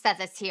 Let's just set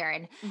this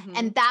here.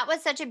 And that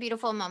was such a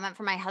beautiful moment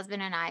for my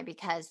husband and I,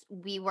 because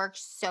we worked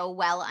so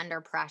well under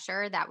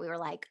pressure that we were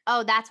like,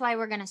 oh, that's why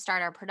we're going to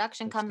start our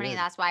production That's company. good.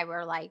 That's why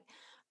we're like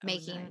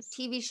making nice.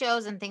 TV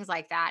shows and things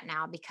like that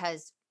now,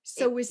 because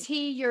So was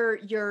he your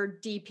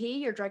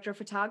DP, your director of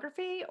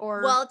photography,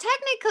 or? well,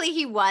 technically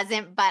he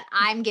wasn't, but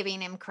I'm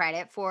giving him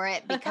credit for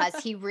it because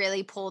he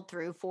really pulled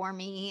through for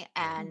me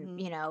and,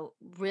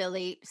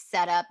 really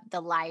set up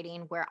the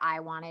lighting where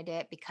I wanted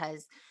it,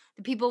 because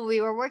the people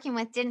we were working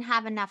with didn't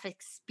have enough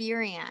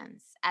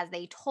experience as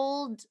they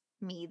told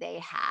me they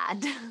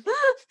had.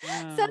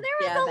 So there was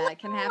Yeah, a that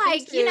can happen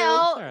like, too.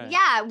 Alright.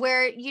 yeah,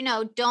 where,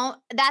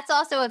 that's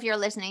also, if you're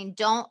listening,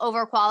 don't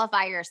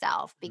overqualify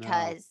yourself,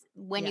 because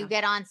when you Yeah.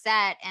 get on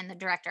set and the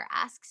director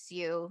asks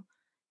you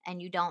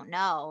and you don't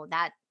know,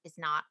 that is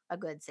not a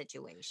good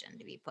situation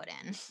to be put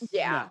in.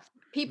 Yeah. No.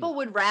 People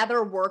would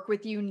rather work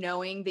with you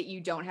knowing that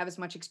you don't have as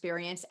much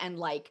experience and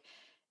like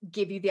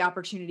give you the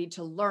opportunity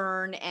to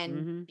learn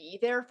and be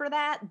there for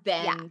that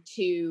than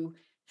to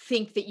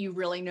think that you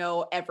really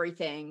know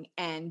everything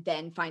and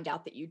then find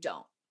out that you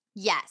don't.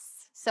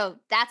 Yes. So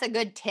that's a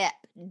good tip.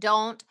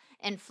 Don't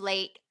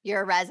inflate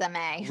your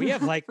resume. We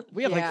have like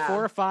Yeah.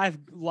 4 or 5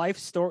 life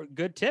story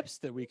good tips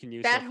that we can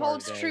use. That so far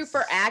holds today. true This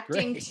for is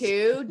acting great.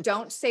 too.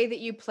 Don't say that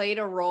you played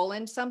a role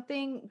in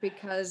something,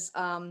 because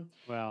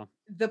Well,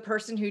 the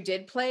person who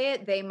did play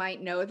it, they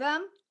might know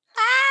them.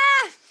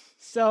 Ah!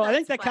 so I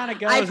think That's that kind of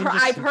wild. goes.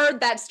 I've heard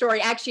that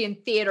story actually in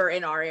theater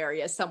in our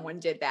area. Someone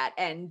did that,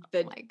 and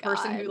the my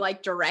person who God.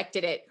 like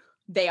directed it,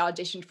 they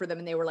auditioned for them,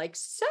 and they were like,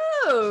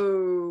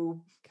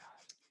 "So,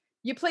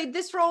 you played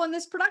this role in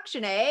this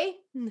production, eh?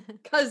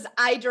 Because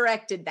I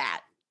directed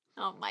that."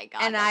 Oh my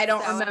God. And I that's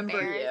don't so remember you.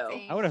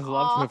 embarrassing. I would have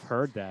loved to Aw. have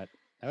heard that.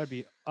 That would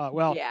be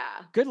well. Yeah.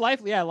 Good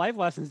life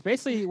lessons.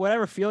 Basically,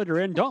 whatever field you're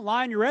in, don't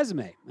lie on your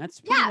resume. That's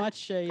pretty Yeah.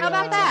 much a. How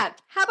about that?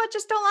 How about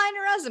just don't lie on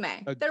your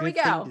resume? A There we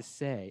good thing go. to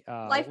say.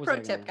 Life what was pro I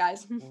tip, gonna-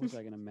 guys. What was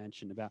I going to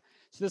mention about?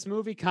 So this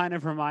movie kind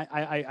of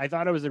I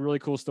thought it was a really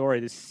cool story.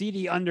 The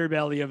seedy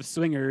underbelly of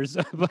swingers,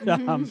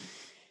 but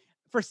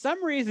for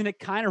some reason it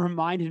kind of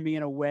reminded me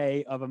in a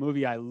way of a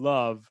movie I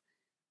love.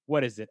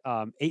 What is it?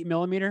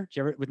 8mm. Did you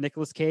ever with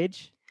Nicolas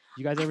Cage?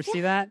 You guys I ever feel-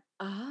 see that?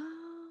 Oh.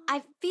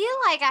 I feel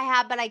like I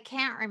have, but I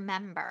can't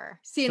remember.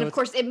 See, and So of it's-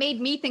 course, it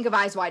made me think of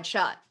Eyes Wide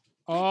Shut.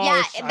 Oh, Yeah,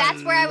 it's-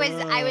 that's where I was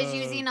love-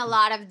 using a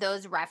lot of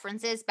those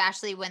references,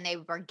 especially when they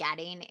were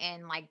getting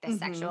in like the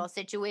sexual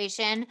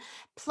situation.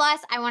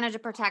 Plus, I wanted to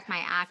protect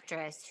my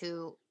actress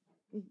who,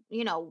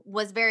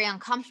 was very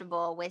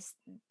uncomfortable with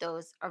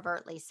those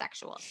overtly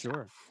sexual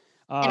Sure. stuff.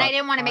 And I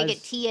didn't want to make it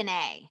Eyes-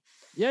 TNA.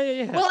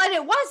 Yeah. Well, and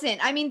it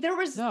wasn't. I mean, there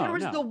was No.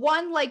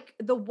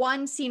 the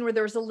one scene where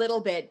there was a little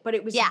bit, but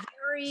it was Yeah.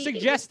 very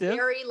Suggestive. it was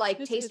very like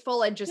It's-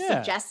 tasteful and just yeah.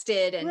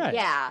 suggested, and Right.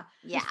 yeah,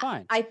 Yeah. It's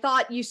fine. I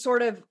thought you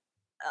sort of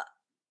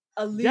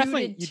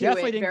alluded you to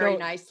definitely it didn't very go-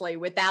 nicely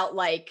without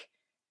like,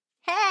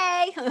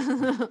 Hey.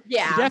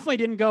 yeah, You definitely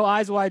didn't go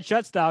Eyes Wide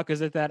Shut style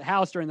because at that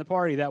house during the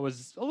party that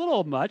was a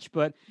little much.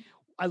 But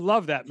I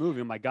love that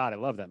movie. Oh my God, I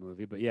love that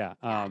movie. But yeah,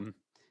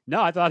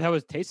 no, I thought that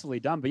was tastefully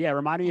done. But yeah, it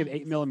reminded me of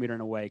 8mm in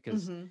a way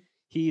because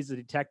he's a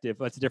detective.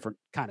 That's a different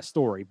kind of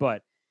story,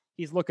 but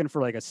he's looking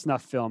for like a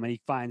snuff film and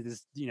he finds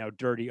this,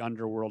 dirty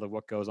underworld of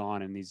what goes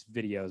on in these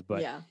videos.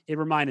 But it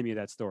reminded me of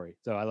that story.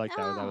 So I like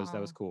that.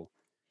 That was cool.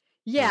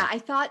 Yeah, I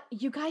thought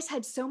you guys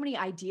had so many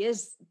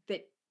ideas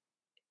that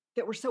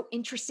were so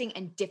interesting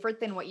and different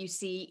than what you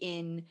see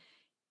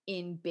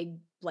in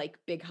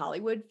big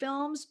Hollywood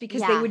films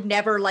because they would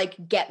never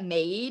like get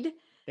made.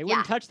 They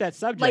wouldn't touch that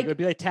subject. Like, it would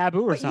be like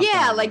taboo or something.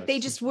 Yeah, like they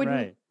just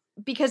wouldn't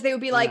because they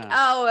would be like,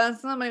 oh,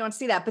 somebody wants to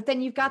see that. But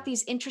then you've got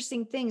these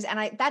interesting things.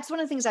 And that's one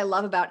of the things I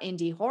love about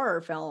indie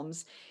horror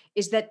films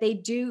is that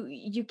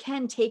you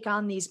can take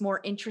on these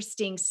more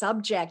interesting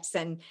subjects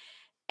and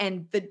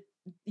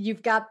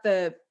you've got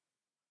the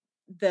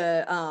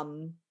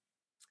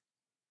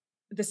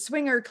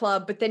swinger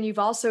club, but then you've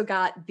also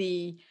got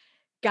the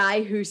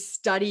guy who's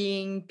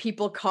studying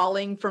people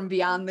calling from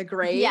beyond the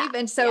grave.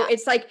 And so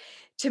it's like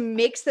to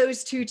mix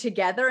those two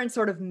together and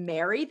sort of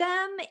marry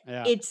them.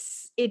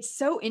 It's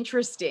so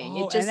interesting.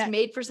 It just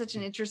made for such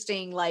an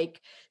interesting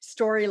like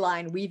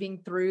storyline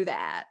weaving through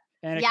that.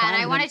 And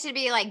I want it to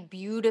be like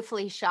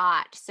beautifully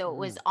shot. So it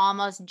was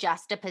almost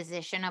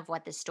juxtaposition of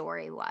what the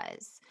story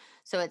was.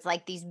 So it's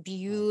like these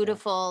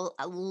beautiful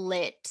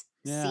lit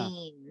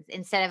scenes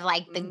instead of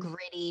like the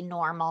gritty,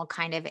 normal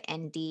kind of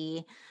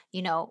indie,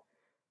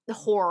 the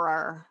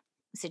horror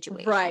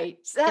situation. Right.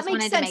 So that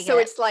makes sense. So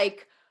it's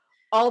like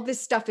all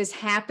this stuff is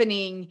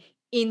happening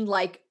in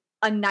like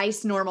a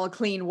nice, normal,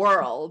 clean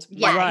world.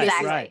 Yeah,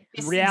 exactly. Right.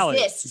 This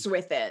Reality exists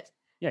with it.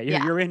 Yeah,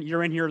 you're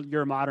in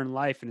your modern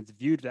life and it's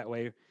viewed that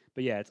way.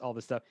 But yeah, it's all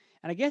this stuff.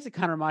 And I guess it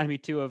kind of reminded me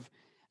too of,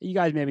 you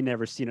guys maybe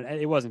never seen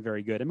it. It wasn't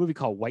very good. A movie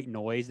called White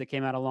Noise that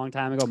came out a long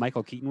time ago.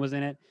 Michael Keaton was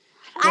in it.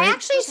 I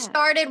actually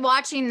started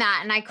watching that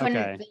and I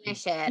couldn't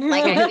finish it.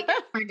 Like I think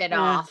I turned it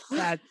off.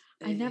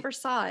 I never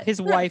saw it. His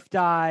wife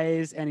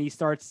dies and he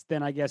starts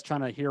then I guess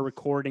trying to hear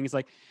recordings.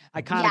 Like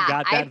I kind of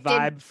got that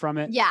vibe from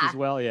it as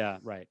well. Yeah,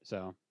 right.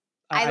 So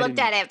I looked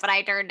at it, but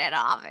I turned it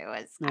off. I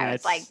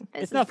was like,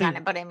 this is kind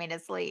of putting me to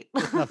sleep.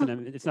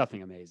 It's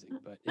nothing amazing,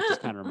 but it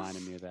just kind of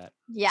reminded me of that.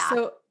 Yeah.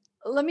 So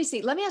let me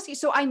see. Let me ask you.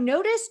 So I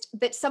noticed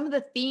that some of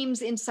the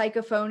themes in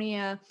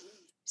Psychophonia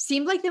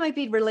seemed like they might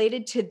be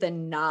related to the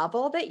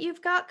novel that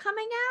you've got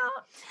coming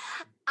out.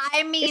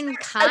 I mean,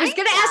 I was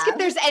going to ask if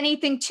there's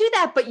anything to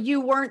that, but you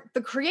weren't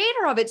the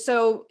creator of it.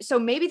 So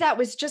maybe that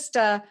was just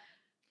a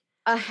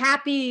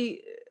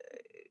happy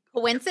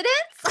coincidence.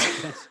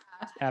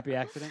 Happy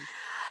accident.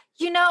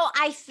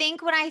 I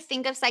think when I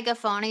think of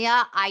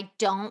Psychophonia, I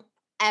don't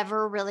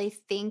ever really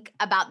think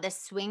about the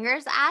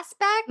swingers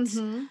aspect.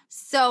 Mm-hmm.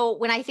 So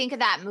when I think of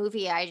that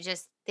movie, I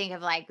just think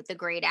of like the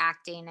great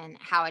acting and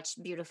how it's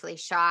beautifully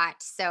shot.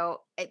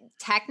 So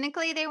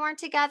technically they weren't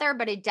together,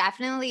 but it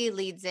definitely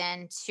leads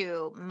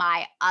into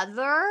my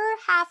other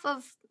half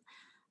of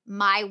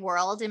my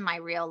world in my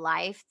real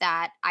life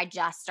that I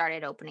just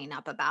started opening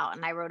up about.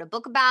 And I wrote a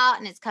book about,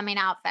 and it's coming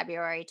out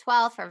February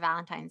 12th for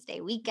Valentine's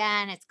Day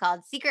weekend. It's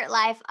called Secret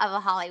Life of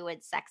a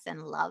Hollywood Sex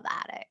and Love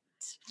Addict.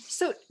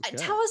 So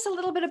tell us a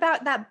little bit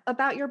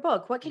about your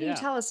book. What can you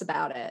tell us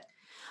about it?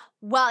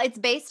 Well, it's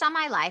based on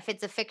my life.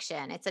 It's a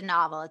fiction. It's a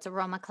novel. It's a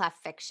Roma Clef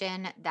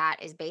fiction that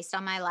is based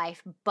on my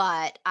life.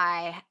 But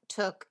I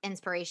took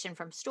inspiration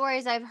from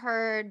stories I've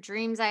heard,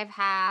 dreams I've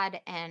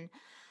had, and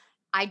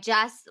I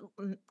just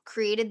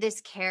created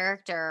this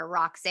character,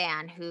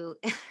 Roxanne, who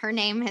her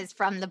name is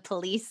from the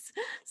Police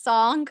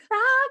song.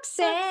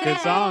 Roxanne. Good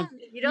song.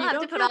 You don't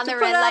have to put on the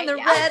red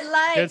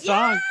light. Good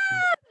song.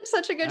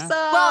 Such a good song.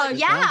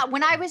 Well,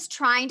 when I was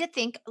trying to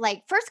think,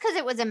 like, first, because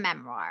it was a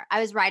memoir.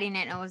 I was writing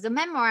it and it was a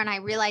memoir, and I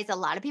realized a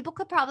lot of people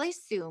could probably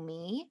sue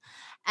me.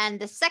 And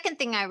the second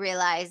thing I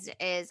realized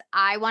is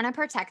I want to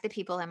protect the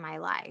people in my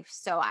life.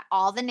 So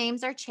all the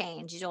names are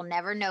changed. You'll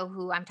never know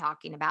who I'm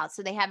talking about.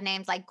 So they have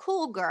names like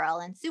Cool Girl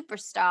and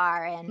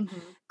Superstar and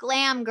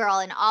Glam Girl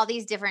and all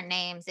these different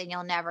names, and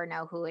you'll never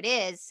know who it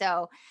is.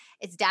 So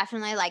it's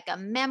definitely like a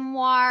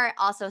memoir,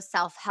 also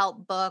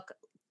self-help book.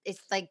 It's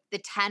like the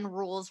 10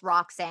 rules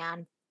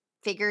Roxanne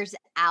figures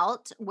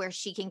out where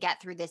she can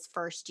get through this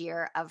first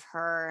year of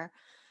her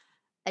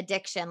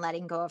addiction,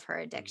 letting go of her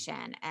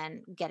addiction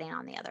and getting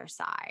on the other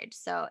side.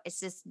 So it's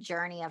this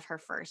journey of her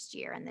first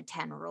year and the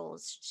 10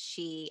 rules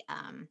she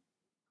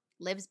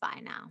lives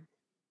by now.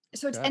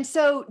 So and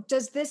so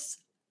does this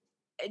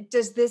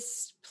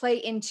play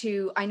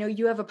into, I know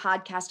you have a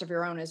podcast of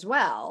your own as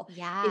well.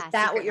 Yeah. Is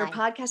that what your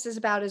podcast is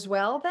about as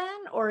well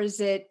then? Or is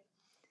it?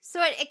 So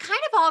it kind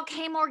of all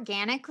came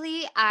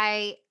organically.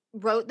 I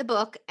wrote the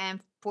book in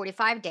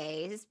 45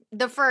 days.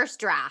 The first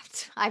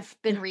draft I've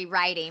been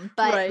rewriting,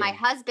 but my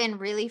husband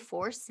really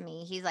forced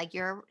me. He's like,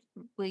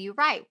 will you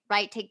write?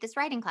 Take this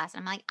writing class. And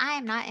I'm like, I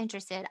am not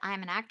interested.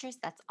 I'm an actress.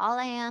 That's all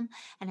I am.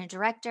 And a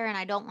director. And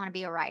I don't want to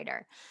be a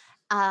writer.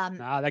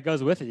 That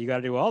goes with it. You got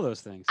to do all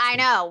those things. I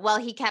know. Well,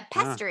 he kept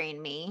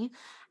pestering me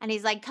and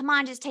he's like, come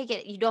on, just take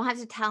it. You don't have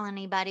to tell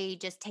anybody.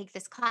 Just take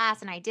this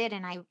class. And I did.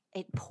 And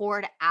it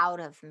poured out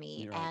of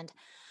me. Right. And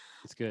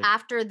That's good.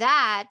 After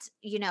that,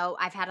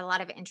 I've had a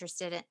lot of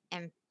interest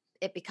in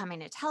it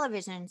becoming a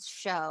television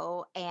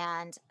show.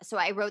 And so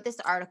I wrote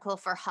this article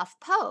for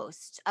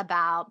HuffPost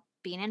about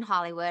being in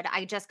Hollywood.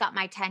 I just got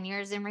my 10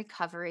 years in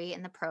recovery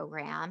in the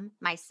program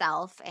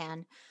myself.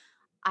 And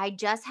I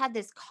just had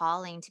this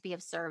calling to be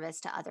of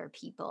service to other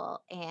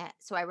people. And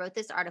so I wrote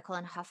this article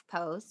in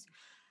HuffPost.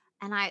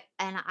 And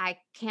I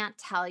can't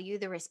tell you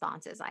the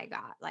responses I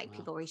got. Like Wow.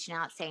 people reaching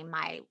out saying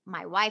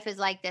my wife is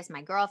like this,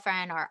 my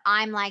girlfriend, or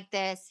I'm like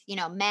this,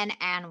 men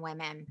and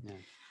women. Yeah.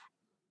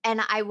 And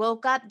I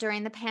woke up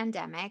during the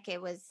pandemic.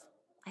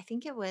 I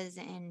think it was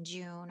in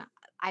June.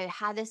 I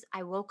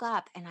woke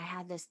up and I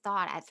had this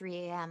thought at 3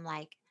 a.m.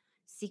 like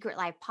Secret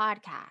Life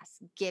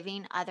podcast,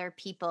 giving other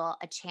people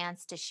a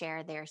chance to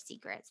share their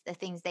secrets, the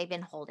things they've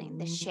been holding,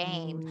 the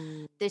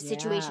shame, the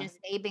situations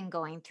they've been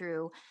going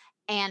through.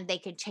 And they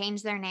could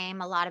change their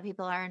name. A lot of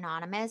people are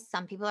anonymous.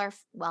 Some people are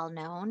well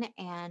known.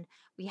 And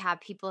we have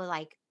people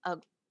like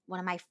one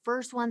of my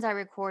first ones I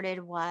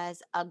recorded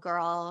was a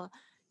girl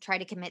tried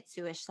to commit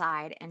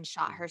suicide and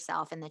shot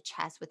herself in the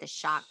chest with a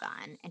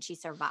shotgun, and she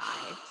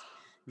survived.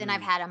 Then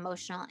I've had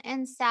emotional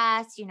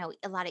incest,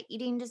 a lot of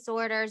eating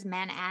disorders,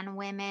 men and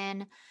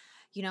women,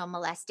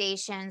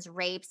 molestations,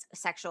 rapes,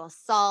 sexual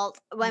assault.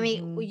 I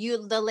mean,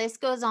 the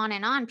list goes on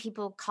and on.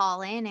 People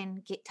call in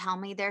and tell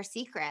me their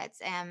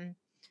secrets. And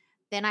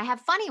then I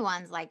have funny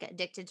ones like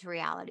addicted to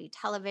reality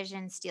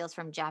television, steals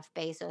from Jeff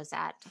Bezos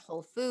at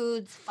Whole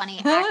Foods, funny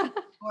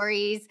acting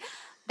stories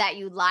that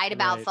you lied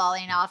about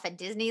falling off at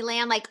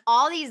Disneyland, like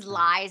all these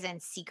lies and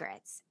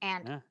secrets.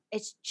 And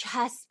it's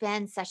just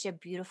been such a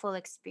beautiful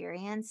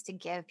experience to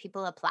give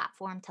people a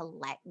platform to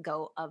let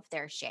go of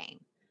their shame.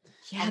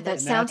 Yeah,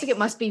 that sounds like it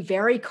must be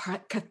very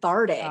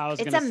cathartic.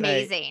 It's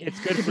amazing. It's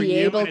good to for be you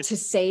able to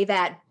say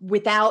that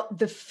without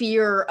the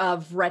fear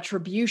of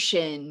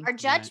retribution or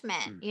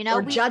judgment,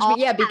 or judgment.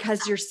 Yeah,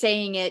 because you're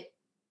saying it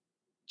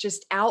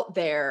just out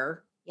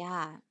there.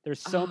 Yeah.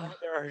 There's so many,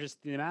 there are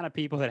just the amount of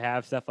people that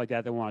have stuff like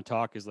that want to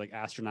talk is like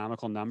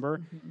astronomical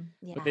number,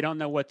 but they don't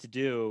know what to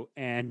do.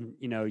 And,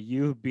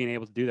 you being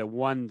able to do that,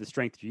 one, the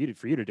strength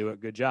for you to do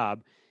it, good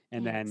job.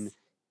 And then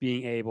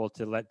being able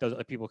to let those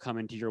other people come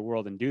into your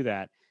world and do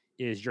that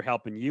is you're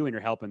helping you and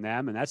you're helping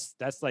them. And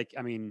that's like,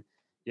 I mean,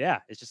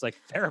 it's just like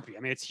therapy.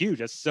 I mean, it's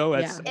huge. It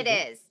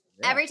is.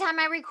 Yeah. Every time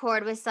I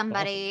record with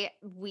somebody,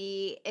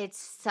 it's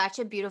such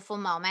a beautiful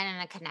moment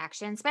and a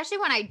connection, especially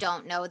when I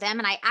don't know them.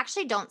 And I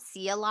actually don't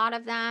see a lot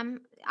of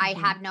them. I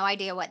have no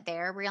idea what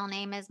their real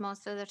name is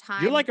most of the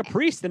time. You're like a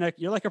priest in a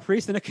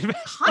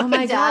convention. Oh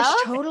my gosh,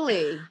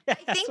 totally. I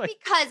think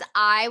because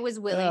I was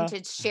willing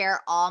to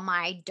share all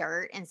my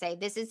dirt and say,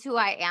 this is who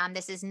I am.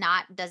 This does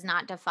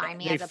not define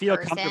me as a person. They feel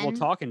comfortable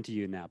talking to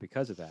you now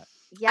because of that.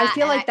 Yeah, I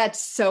feel like that's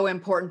so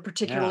important,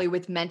 particularly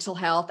with mental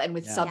health and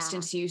with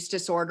substance use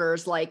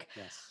disorders. Like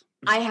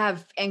I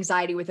have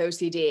anxiety with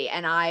OCD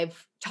and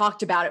I've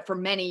talked about it for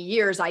many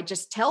years. I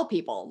just tell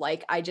people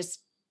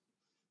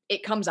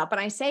it comes up and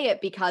I say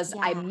it because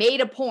I made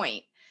a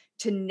point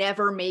to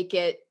never make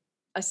it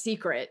a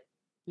secret.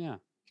 Yeah.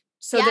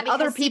 So that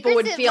other people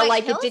would feel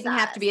like it didn't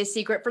have to be a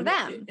secret for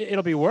them.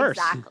 It'll be worse.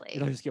 Exactly.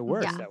 It'll just get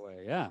worse that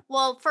way. Yeah.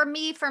 Well, for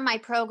me, for my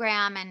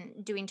program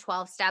and doing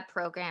 12-step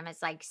program,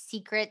 it's like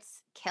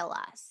secrets kill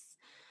us.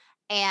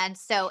 And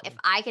so if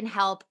I can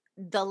help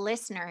the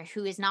listener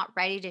who is not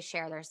ready to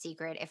share their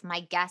secret, if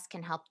my guest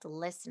can help the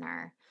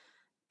listener,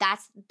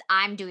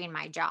 I'm doing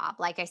my job.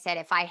 Like I said,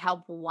 if I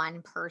help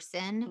one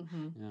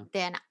person,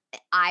 then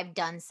I've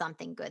done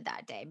something good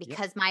that day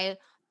because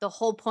the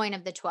whole point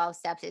of the 12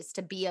 steps is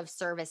to be of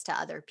service to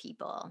other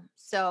people.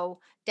 So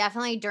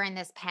definitely during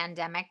this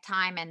pandemic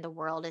time and the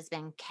world has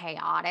been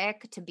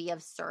chaotic, to be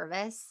of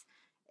service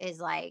is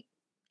like,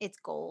 it's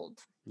gold.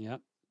 Yep.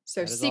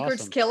 So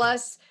secrets kill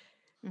us.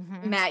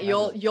 Matt,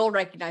 you'll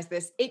recognize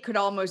this. It could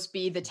almost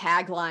be the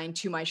tagline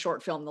to my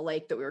short film, The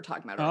Lake, that we were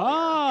talking about earlier.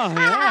 Oh,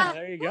 yeah,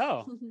 there you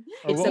go.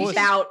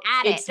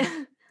 It's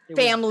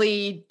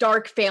family,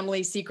 dark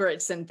family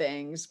secrets and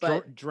things.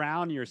 But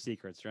drown your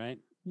secrets, right?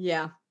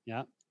 Yeah.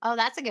 Yeah. Oh,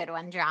 that's a good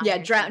one.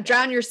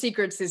 Drown your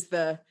secrets is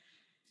the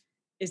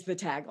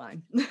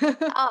tagline.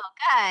 Oh,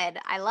 good.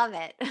 I love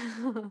it.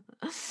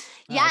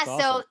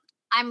 So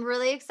I'm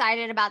really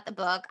excited about the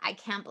book. I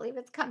can't believe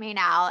it's coming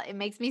out. It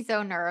makes me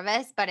so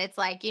nervous, but it's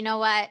like, you know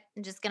what?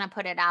 I'm just going to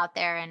put it out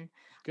there and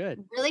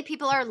good. Really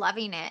people are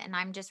loving it and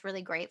I'm just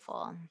really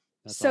grateful.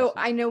 That's awesome.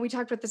 I know we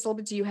talked about this a little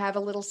bit. Do you have a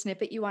little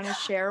snippet you want to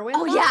share with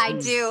us? Oh yeah, I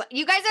do.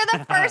 You guys are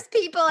the first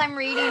people I'm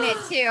reading it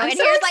to. And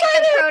so here's excited.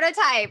 Like the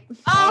prototype.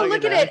 Oh,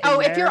 look at it.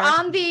 Oh, if you're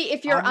on the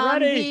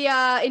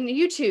in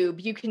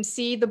YouTube, you can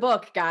see the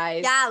book,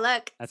 guys. Yeah,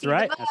 look. That's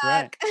right. That's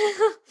right.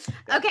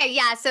 Okay,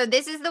 yeah. So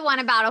this is the one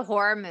about a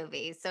horror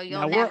movie. So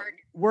you'll never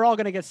we're all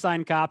gonna get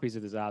signed copies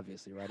of this,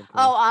 obviously, right?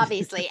 Oh,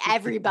 obviously.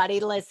 Everybody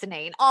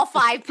listening. All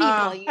 5 people.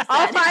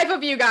 All 5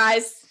 of you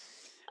guys.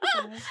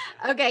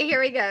 Okay, here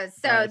we go.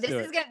 So this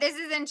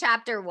is in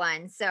chapter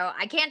 1. So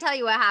I can't tell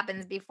you what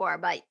happens before,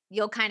 but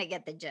you'll kind of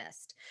get the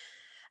gist.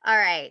 All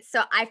right.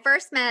 So I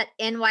first met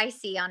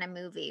NYC on a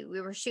movie.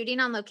 We were shooting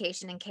on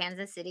location in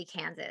Kansas City,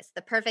 Kansas.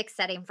 The perfect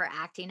setting for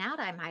acting out,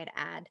 I might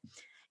add.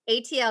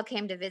 ATL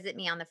came to visit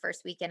me on the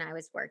first weekend I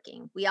was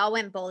working. We all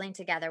went bowling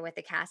together with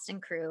the cast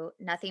and crew.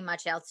 Nothing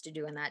much else to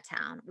do in that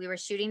town. We were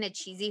shooting a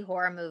cheesy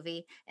horror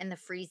movie in the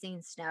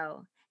freezing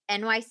snow.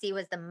 NYC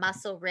was the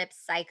muscle-ripped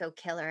psycho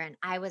killer, and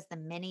I was the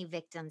many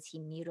victims he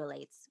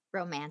mutilates.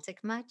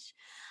 Romantic much?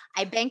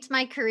 I banked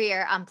my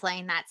career on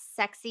playing that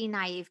sexy,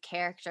 naive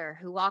character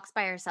who walks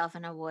by herself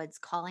in a woods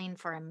calling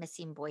for a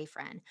missing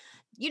boyfriend.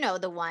 You know,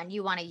 the one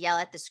you want to yell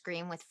at the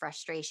screen with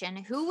frustration.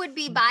 Who would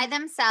be by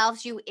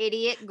themselves, you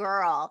idiot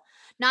girl?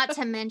 Not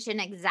to mention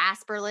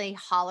exasperately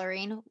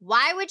hollering,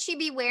 why would she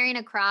be wearing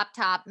a crop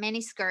top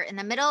mini skirt in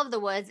the middle of the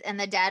woods in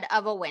the dead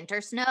of a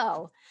winter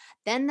snow?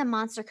 Then the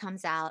monster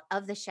comes out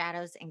of the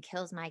shadows and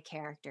kills my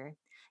character.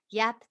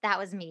 Yep, that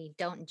was me.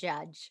 Don't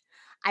judge.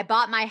 I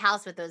bought my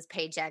house with those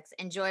paychecks,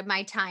 enjoyed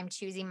my time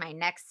choosing my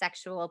next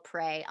sexual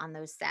prey on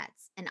those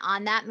sets. And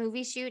on that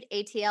movie shoot,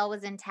 ATL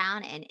was in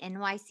town and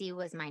NYC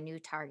was my new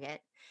target.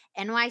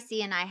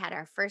 NYC and I had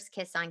our first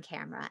kiss on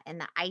camera in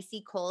the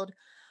icy cold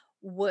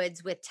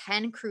woods with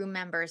 10 crew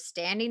members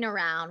standing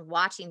around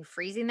watching,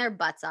 freezing their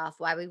butts off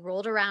while we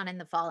rolled around in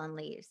the fallen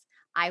leaves.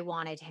 I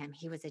wanted him.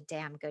 He was a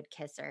damn good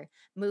kisser,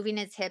 moving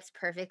his hips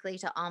perfectly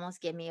to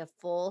almost give me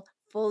a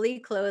fully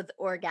clothed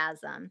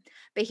orgasm.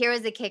 But here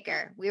was the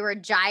kicker. We were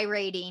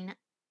gyrating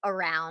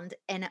around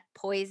in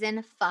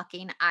poison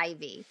fucking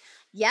ivy.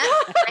 Yep,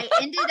 I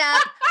ended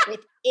up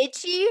with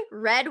itchy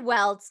red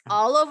welts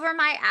all over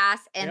my ass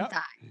and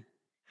thigh.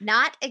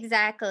 Not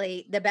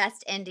exactly the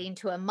best ending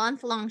to a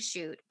month-long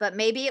shoot, but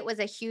maybe it was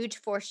a huge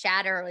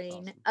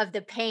foreshadowing of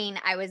the pain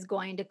I was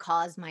going to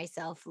cause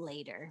myself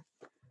later.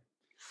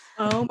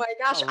 Oh my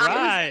gosh. All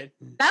right.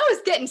 That was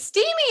getting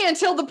steamy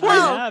until the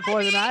point.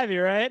 Poison ivy,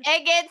 right?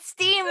 It gets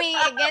steamy.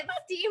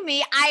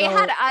 I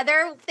had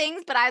other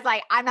things, but I was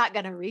like, I'm not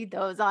gonna read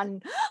those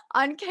on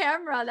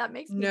camera. That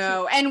makes me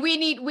and we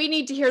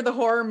need to hear the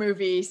horror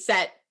movie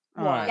set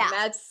one. Right. Yeah.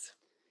 That's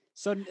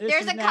So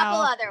there's a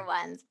couple other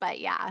ones, but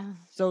yeah.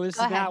 So this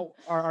is now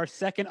our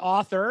second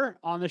author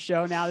on the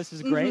show. Now this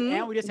is great,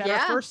 and we just had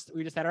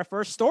our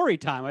first story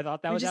time. I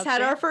thought that was. We just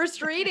had our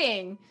first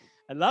reading.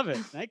 I love it.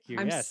 Thank you.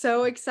 I'm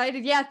so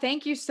excited. Yeah,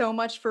 thank you so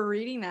much for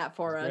reading that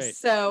for us. Great.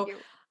 So,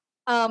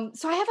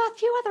 so I have a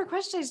few other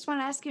questions I just want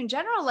to ask you in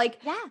general.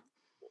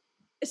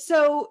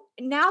 So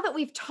now that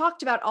we've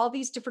talked about all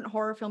these different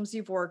horror films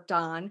you've worked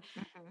on,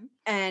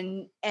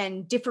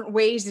 and different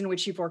ways in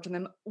which you've worked on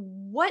them,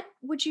 what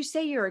would you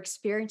say your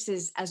experience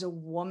is as a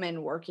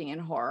woman working in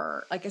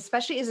horror, like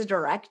especially as a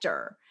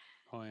director?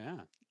 Oh yeah.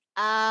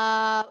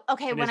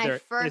 Okay.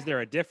 And is there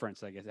a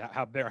difference? I guess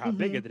how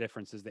big of the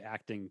difference is the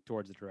acting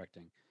towards the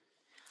directing?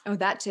 Oh,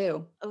 that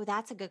too. Oh,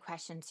 that's a good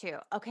question too.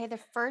 Okay, the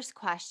first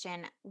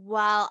question.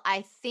 Well,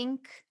 I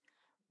think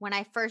when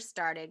I first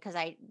started, because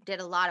I did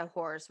a lot of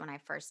horrors when I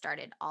first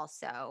started.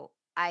 Also,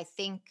 I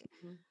think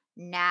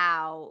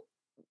now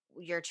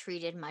you're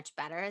treated much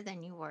better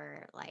than you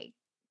were like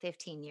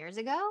 15 years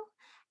ago,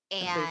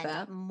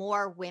 and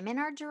more women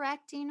are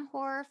directing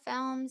horror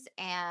films,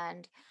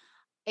 and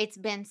it's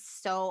been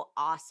so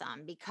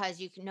awesome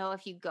because you know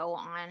if you go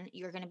on,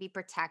 you're going to be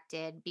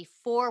protected.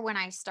 Before, when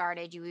I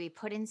started, you would be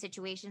put in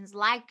situations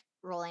like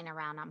rolling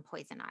around on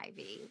poison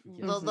ivy.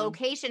 The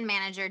location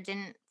manager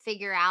didn't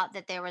figure out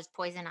that there was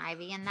poison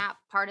ivy in that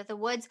part of the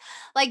woods.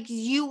 Like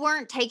you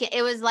weren't taking,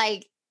 it was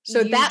like.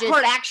 So that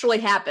part actually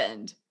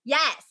happened.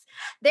 Yes.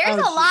 There's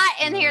a lot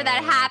in here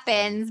that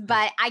happens,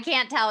 but I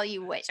can't tell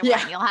you which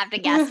one. You'll have to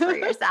guess for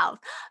yourself.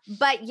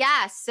 But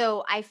yeah,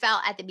 so I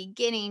felt at the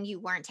beginning you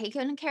weren't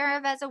taken care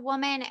of as a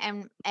woman.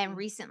 And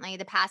recently,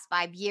 the past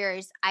 5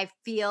 years, I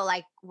feel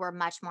like we're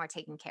much more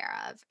taken care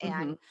of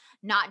and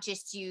not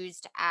just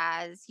used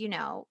as, you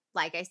know,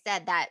 like I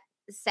said, that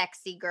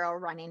sexy girl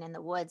running in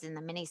the woods in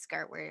the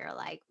miniskirt where you're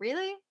like,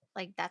 really?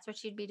 Like that's what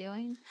she'd be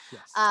doing?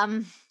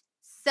 Yes.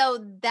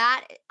 So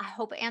that, I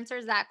hope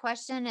answers that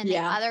question. And the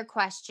other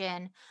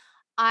question,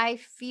 I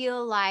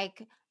feel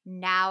like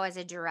now as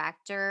a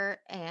director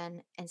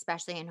and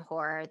especially in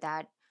horror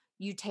that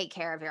you take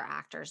care of your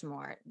actors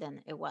more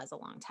than it was a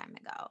long time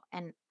ago.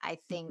 And I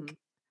think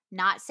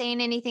not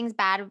saying anything's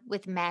bad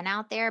with men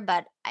out there,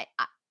 but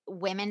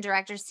women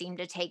directors seem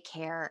to take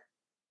care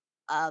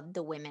of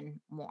the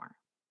women more.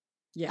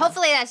 Yeah.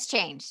 Hopefully that's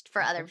changed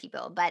for other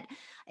people, but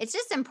it's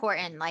just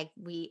important, like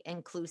we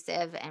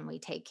inclusive and we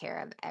take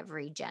care of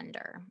every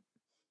gender.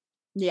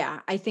 Yeah,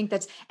 I think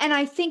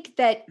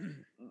that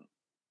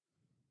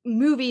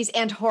movies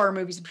and horror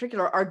movies in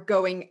particular are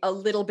going a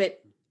little bit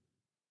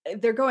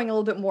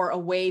more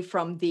away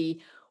from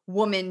the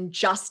woman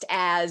just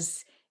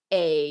as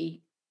a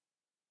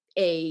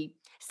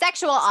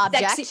sexual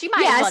object. She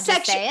might as well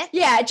just say it.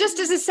 Yeah, just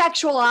as a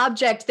sexual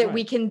object that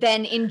we can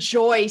then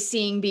enjoy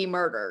seeing be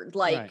murdered.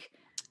 Like,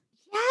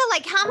 yeah,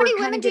 like how many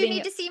women do you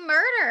need to see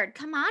murdered?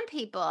 Come on,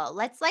 people.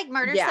 Let's like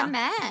murder some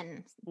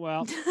men.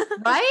 Well,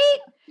 right?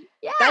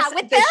 Yeah,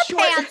 with their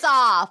pants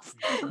off.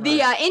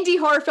 The indie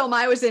horror film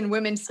I was in,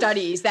 Women's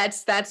Studies,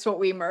 that's what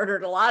we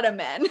murdered, a lot of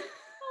men.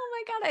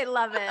 my God, I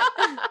love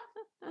it.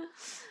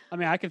 I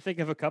mean, I can think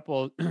of a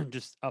couple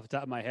just off the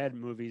top of my head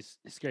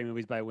scary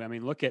movies by women. I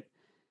mean, look at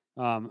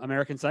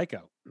American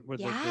Psycho, where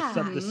Yeah.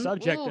 the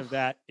subject Oof. of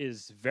that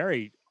is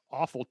very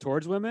awful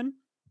towards women,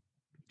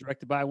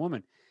 directed by a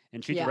woman.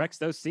 And she Yeah. directs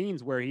those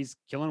scenes where he's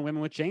killing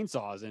women with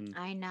chainsaws and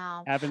I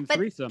know. having But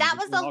threesomes. that and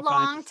was doing a all kinds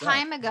long of stuff.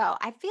 time ago.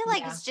 I feel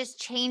like Yeah. it's just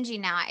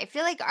changing now. I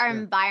feel like our Sure.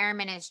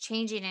 environment is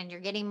changing and you're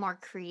getting more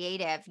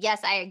creative.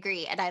 Yes, I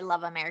agree. And I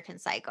love American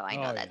Psycho. I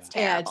know Oh, that's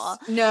Yeah, terrible.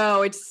 it's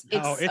No, a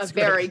it's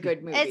very great.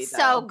 good movie. It's though.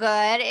 so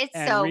good. It's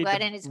And so read good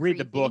the, and it's read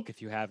the creepy. book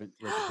if you haven't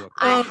read the book.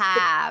 I Um,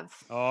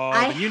 have. Oh,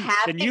 I then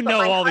haven't, you but know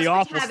my all the husband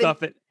awful haven't- stuff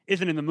that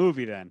isn't in the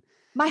movie then.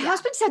 My Yeah.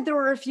 husband said there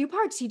were a few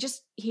parts he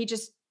just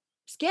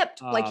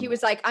skipped. Like he Um,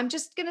 was like, I'm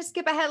just gonna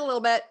skip ahead a little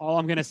bit. All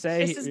I'm going to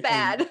say, This is and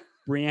bad.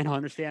 Brianne will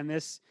understand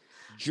this,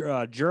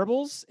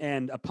 gerbils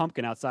and a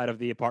pumpkin outside of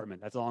the apartment.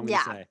 That's all I'm going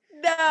to Yeah. say.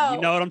 No,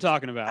 You know what I'm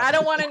talking about. I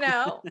don't want to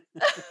know.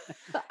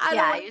 I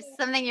Yeah, don't it's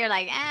something you're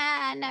like,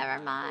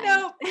 never mind.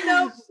 Nope.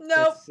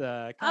 It's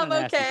kind of I'm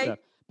nasty okay. stuff.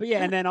 But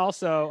yeah, and then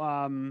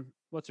also,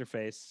 what's her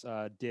face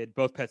did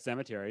both Pet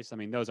Cemeteries. I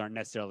mean, those aren't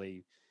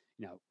necessarily,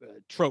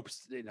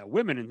 tropes,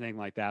 women and things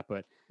like that.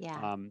 But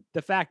Yeah.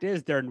 the fact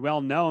is, they're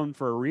well known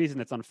for a reason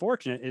that's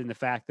unfortunate in the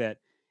fact that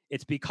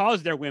it's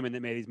because they're women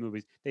that made these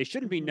movies. They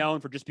shouldn't be Mhm. known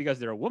for just because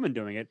they're a woman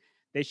doing it.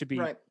 They should be,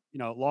 Right.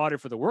 lauded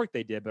for the work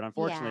they did. But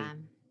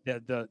unfortunately, Yeah.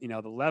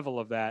 the level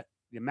of that,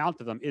 the amount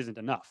of them isn't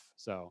enough.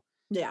 So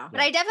Yeah.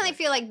 But I definitely right.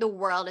 feel like the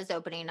world is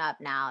opening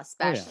up now, Oh, yeah.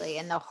 especially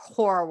in the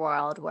horror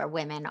world where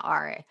women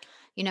are,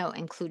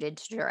 included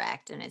to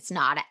direct. And it's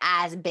not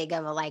as big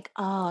of a like,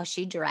 oh,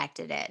 she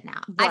directed it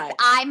now. Right.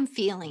 I'm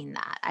feeling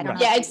that. I don't Right.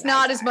 know. Yeah, if it's you guys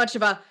not as are. much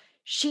of a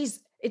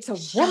it's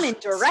a woman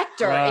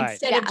director Right.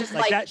 instead Yeah. of just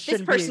Like, that this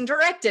shouldn't be- person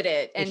directed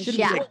it. It And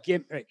shouldn't be a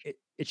gimmick.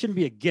 It shouldn't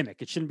be a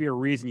gimmick. It shouldn't be a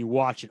reason you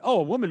watch it. Oh,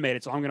 a woman made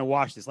it, so I'm going to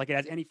watch this. Like it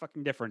has any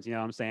fucking difference. You know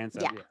what I'm saying?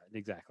 So Yeah.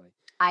 exactly.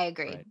 I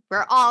agree. Right.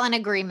 We're all in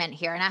agreement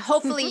here. And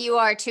hopefully you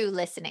are too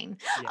listening.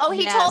 Yeah. Oh,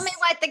 he told me Yes.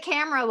 what the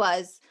camera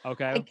was.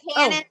 Okay. The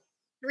Canon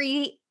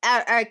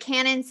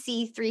Canon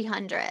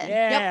C300.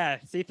 Yeah.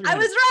 C300. I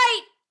was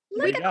right.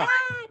 There Look you at go.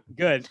 that.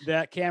 Good.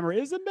 That camera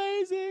is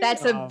amazing.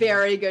 That's a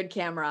very good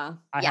camera.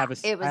 I Yeah, have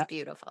it was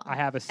beautiful. I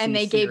have a C And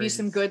they gave you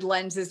some series. good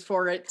lenses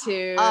for it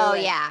too. Oh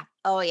and- yeah.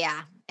 Oh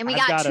yeah. And we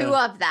I've got got two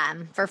a- of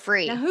them for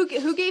free. Now who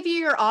gave you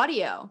your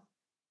audio?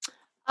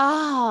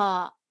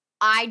 Oh,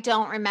 I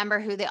don't remember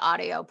who the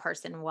audio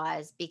person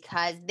was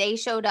because they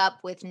showed up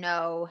with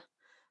no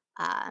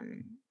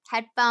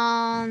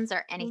headphones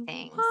or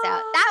anything. So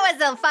that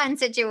was a fun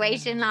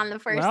situation on the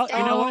first Well, day.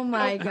 you know Oh what?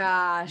 my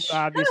gosh.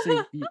 Obviously,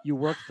 you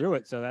worked through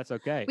it, so that's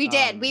okay. We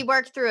did. We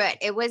worked through it.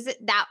 It was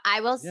that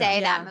I will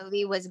say Yeah. that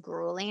movie was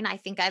grueling. I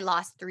think I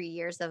lost 3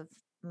 years of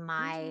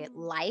my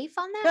life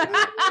on that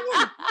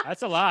movie.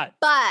 That's a lot.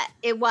 But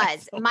it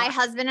was. a My lot.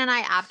 husband and I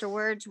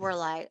afterwards were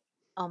like,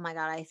 oh my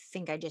God, I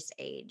think I just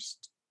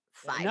aged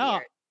 5 No,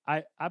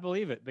 years. I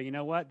believe it, but you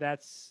know what?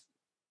 That's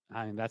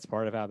that's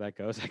part of how that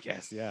goes, I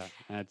guess. Yeah,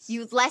 that's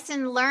You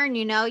lesson learned,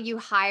 you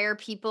hire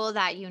people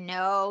that you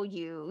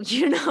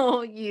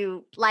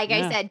like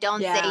Yeah. I said,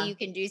 don't Yeah. say you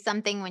can do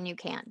something when you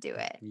can't do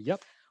it.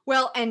 Yep.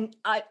 Well, and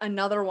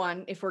another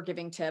one, if we're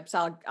giving tips,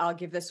 I'll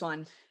give this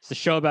one. It's a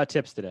show about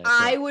tips today.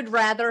 I so. would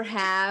rather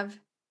have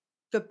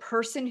the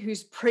person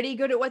who's pretty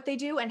good at what they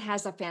do and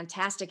has a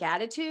fantastic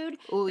attitude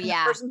Oh than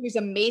yeah. the person who's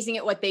amazing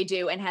at what they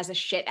do and has a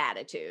shit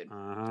attitude.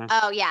 Uh-huh.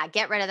 Oh yeah.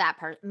 Get rid of that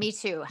person. Me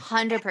too.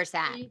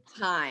 100%. Every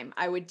time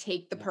I would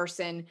take the Yeah.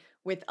 person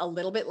with a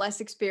little bit less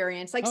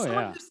experience, like Oh,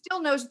 someone yeah. who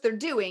still knows what they're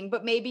doing,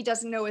 but maybe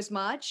doesn't know as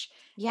much.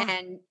 Yeah.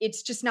 And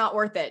it's just not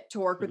worth it to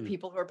work with Mm-mm.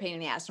 people who are a pain in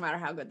the ass, no matter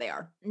how good they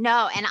are.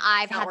 No, and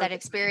I've Not had worth that it.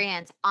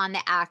 experience on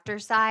the actor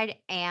side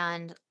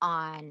and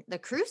on the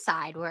crew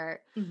side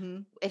where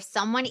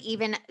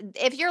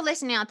if you're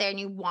listening out there and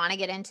you want to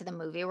get into the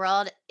movie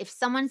world, if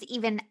someone's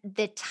even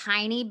the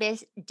tiny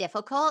bit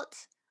difficult,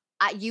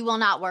 you will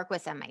not work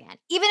with them again.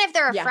 Even if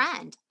they're a Yeah.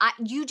 friend,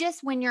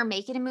 when you're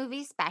making a movie,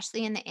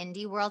 especially in the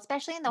indie world,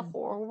 especially in the Mm.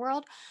 horror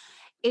world,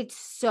 it's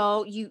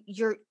so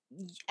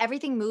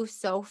everything moves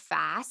so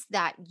fast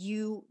that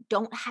you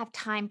don't have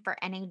time for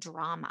any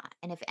drama.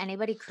 And if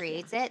anybody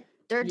creates it,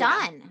 they're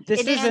Yeah. done. This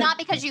It is isn't- not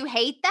because you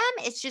hate them.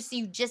 It's just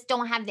you just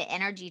don't have the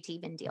energy to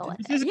even deal with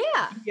This it. isn't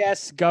Yeah.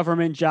 yes,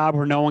 government job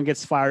where no one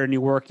gets fired and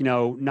you work,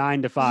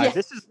 9 to 5. Yeah.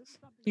 This is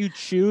something you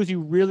choose, you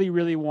really,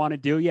 really want to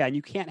do. Yeah, and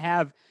you can't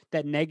have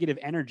that negative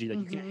energy. Like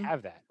you can't Mhm.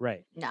 have that,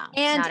 right? No,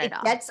 And not it at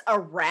all. gets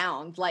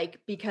around, like,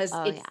 because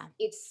Oh, yeah.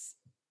 it's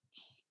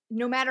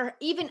no matter,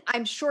 even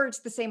I'm sure it's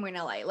the same way in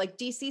LA. Like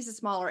DC is a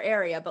smaller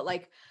area, but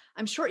like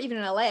I'm sure even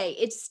in LA,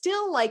 it's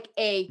still like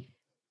a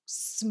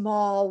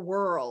small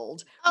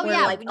world Oh, where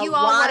yeah, like a you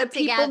all lot work of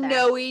people together.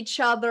 know each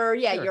other.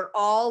 Yeah, Sure. you're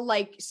all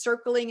like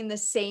circling in the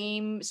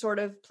same sort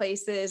of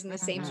places and the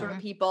same sort of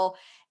Mhm. people.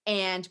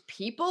 And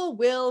people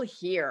will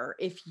hear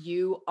if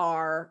you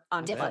are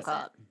unpleasant.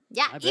 Difficult.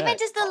 Yeah, I even bet.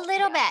 just a Oh,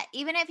 little yeah. bit.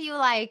 Even if you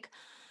like,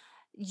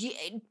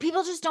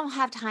 people just don't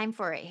have time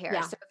for it here.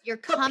 Yeah. So if you're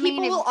But coming,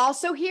 people will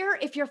also hear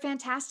if you're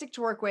fantastic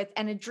to work with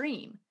and a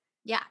dream.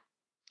 yeah,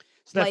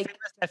 So like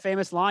that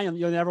famous line,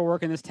 you'll never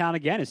work in this town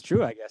again, is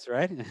true, I guess,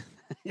 right?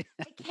 It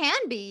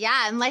can be,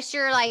 yeah. Unless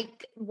you're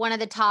like one of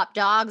the top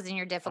dogs and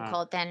you're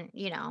difficult, then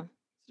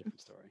Different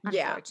story.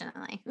 Yeah.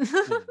 unfortunately.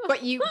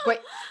 but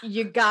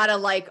you gotta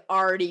like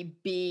already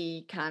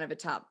be kind of a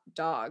top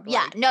dog.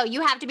 Yeah, like, no,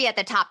 you have to be at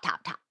the top.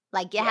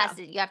 Like you Yeah.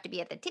 have to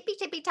be at the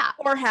tippy top.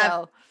 or have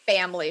So,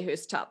 family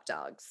who's top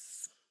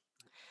dogs.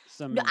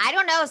 no, I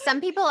don't know. Some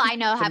people I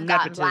know Some have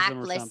gotten nepotism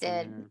or something,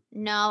 blacklisted.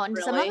 No, and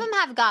some of Really? them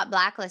have got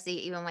blacklisted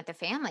even with the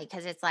family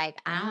because it's like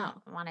I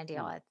Wow. don't want to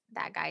deal Wow. with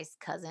that guy's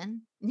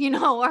cousin, or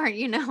like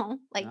No,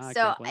 I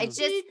so can't blame it's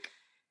them. just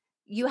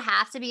you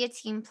have to be a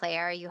team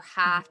player. You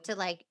have to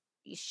like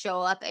show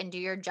up and do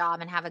your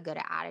job and have a good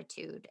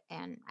attitude.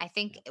 And I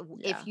think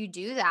Yeah. if you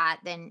do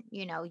that, then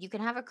you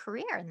can have a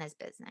career in this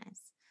business.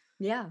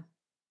 Yeah,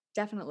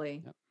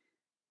 definitely. Yep.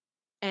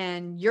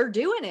 And you're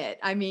doing it.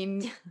 I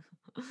mean,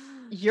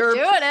 you're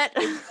doing it.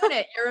 You're doing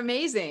it. You're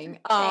amazing.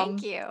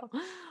 Thank you.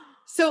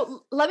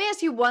 So let me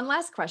ask you one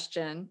last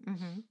question.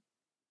 Mhm.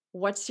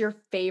 What's your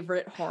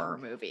favorite horror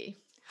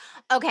movie?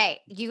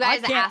 Okay, you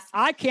guys asked.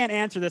 I can't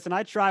answer this, and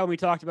I try when we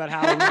talked about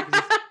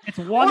Halloween. It's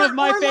one Or- of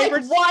my or, like,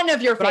 favorites. one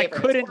of your but I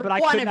favorites. couldn't. or But I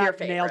one could of your not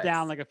nail favorites.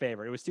 down like a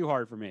favorite. It was too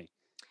hard for me.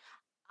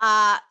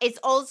 It's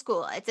old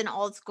school. It's an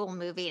old school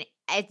movie.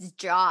 It's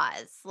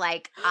Jaws.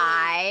 Like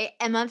I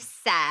am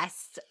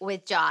obsessed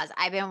with Jaws.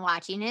 I've been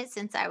watching it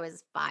since I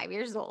was 5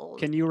 years old.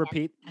 Can you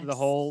repeat the That's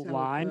whole so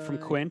line from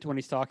good. Quint when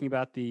he's talking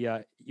about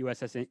the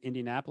USS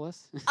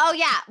Indianapolis? Oh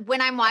yeah, when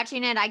I'm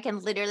watching it, I can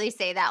literally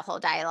say that whole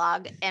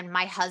dialogue, and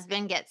my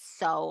husband gets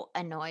so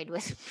annoyed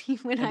with me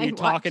when And I he watch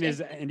talking it. his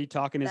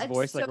That's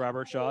voice like so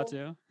Robert Shaw cool.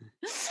 too.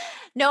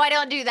 No, I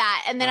don't do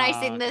that. And then I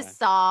sing Okay. this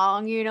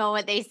song,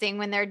 what they sing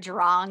when they're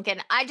drunk,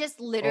 and I just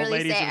Old literally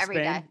ladies say in it every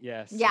Spain. day.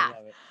 Yes. I Yeah.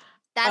 love it.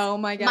 That's Oh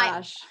my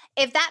gosh.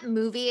 if that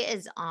movie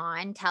is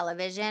on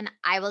television,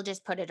 I will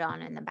just put it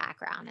on in the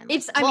background and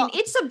It's listen. I mean,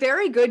 it's a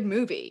very good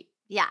movie.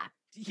 Yeah.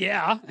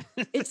 Yeah.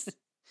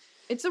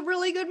 It's a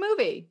really good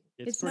movie.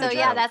 It's So pretty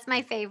yeah, good. that's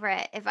my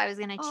favorite if I was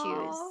gonna choose.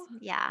 Aw.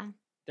 Yeah.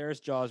 There's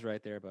Jaws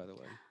right there, by the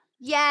way.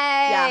 Yay.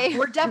 Yeah,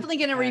 we're definitely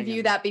going to Hanging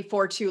review that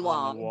before too On the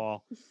long.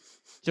 wall.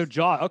 So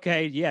Jaws.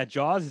 Okay, yeah,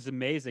 Jaws is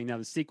amazing. Now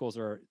the sequels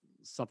are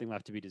something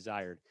left to be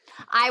desired.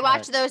 I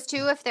watch those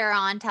too if they're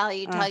on. Tell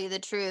you the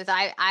truth.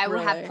 I would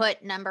have Really?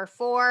 put number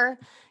 4.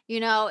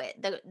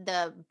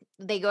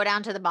 They go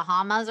down to the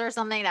Bahamas or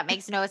something. That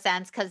makes no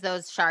sense because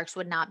those sharks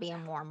would not be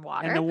in warm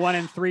water. And the one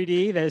in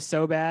 3D that is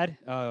so bad.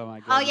 Oh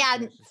my god. Oh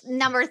yeah,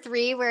 number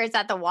 3 where it's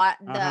at the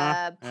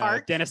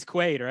park. Dennis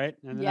Quaid, right?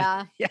 And then-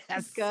 Yeah,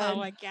 yes. good. Oh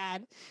my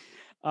god.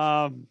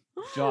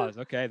 Jaws.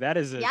 Okay, that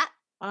is it. Yeah.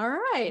 All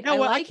right. You know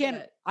what? like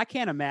it. I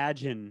can't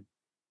imagine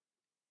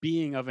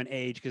being of an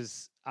age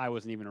because I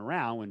wasn't even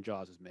around when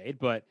Jaws was made,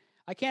 but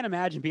I can't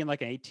imagine being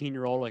like an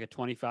 18-year-old, like a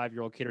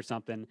 25-year-old kid or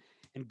something,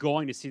 and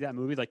going to see that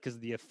movie, like because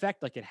the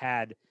effect like it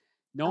had.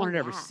 No one had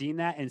ever yeah. seen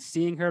that, and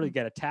seeing her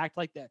get attacked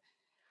like that.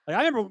 Like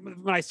I remember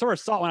when I sort of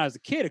saw it when I was a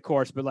kid, of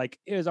course, but like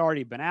it was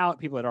already been out.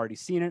 People had already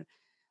seen it.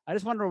 I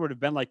just wonder what it would have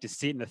been like to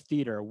see it in the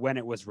theater when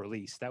it was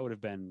released. That would have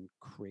been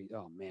crazy.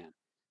 Oh man.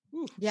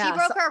 Ooh. Yeah, She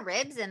broke her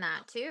ribs in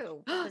that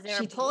too because they She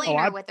were did. pulling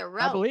her with a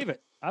rope. I believe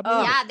it. I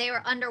believe Yeah, they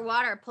were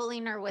underwater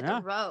pulling her with Yeah.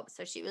 a rope,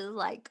 so she was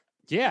like,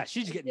 it. Yeah,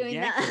 she's getting doing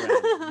yanked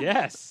that. around.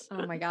 Yes.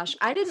 Oh my gosh.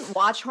 I didn't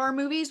watch horror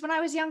movies when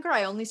I was younger.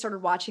 I only started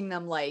watching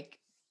them like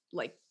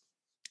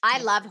I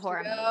 10 love years horror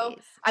ago.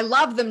 movies. I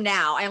love them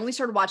now. I only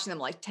started watching them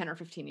like 10 or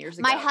 15 years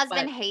ago. My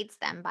husband but- hates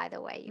them, by the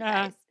way, you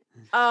Yeah. guys.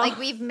 Oh, Like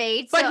we've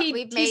made, but we've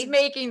he's made,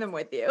 making them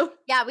with you.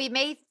 yeah, we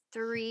made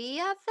 3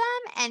 of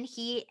them, and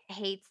he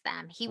hates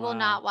them. He will Wow.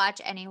 not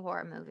watch any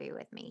horror movie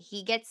with me.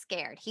 He gets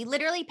scared. He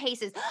literally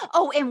paces.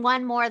 Oh, and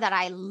one more that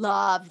I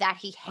love that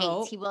he hates.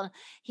 Oh.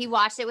 He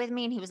watched it with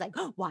me, and he was like,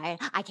 "Why?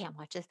 I can't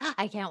watch this.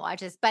 I can't watch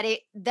this." But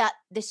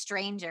the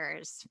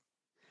Strangers.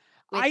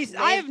 with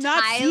I have Liv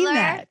not seen Tyler.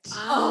 that.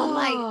 Oh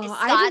my!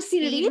 I haven't Scott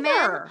seen it Speedman.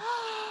 either.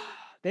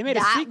 They made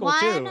a That sequel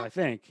too, one- I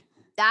think.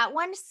 That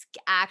one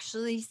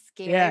actually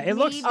scared Yeah, it me.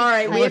 looks- All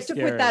right, we have looks to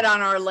scary. put that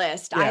on our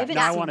list. I Yeah, haven't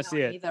now I seen want to that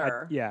see one it.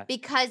 either. Yeah.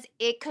 because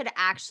it could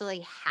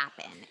actually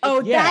happen. Oh,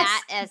 It's Yeah.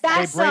 that's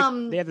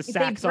They have the they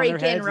sacks on their break in,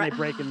 heads and they right?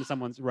 break into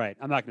someone's right.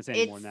 I'm not gonna say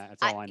any more than that.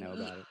 That's all I know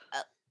about it.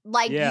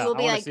 Like Yeah, you will I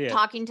be wanna like see it.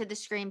 talking to the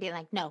screen, being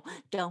like, "No,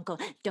 don't go,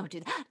 don't do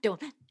that, don't."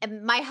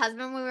 And my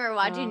husband, when we were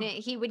watching Oh. it,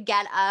 he would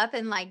get up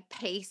and like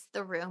pace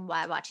the room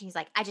while watching. He's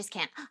like, "I just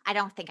can't. I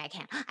don't think I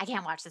can. I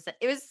can't watch this."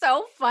 It was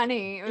so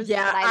funny. It was,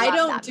 Yeah, but I love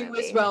don't that do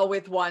movie. as well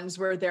with ones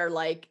where they're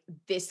like,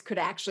 this could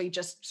actually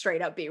just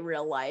straight up be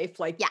real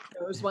life. Like, Yeah.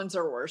 those ones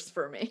are worse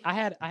for me. I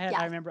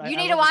Yeah. remember. You I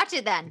need to love watch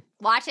it then.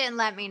 Watch it and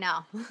let me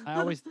know. I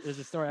always there's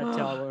a story I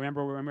tell. I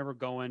remember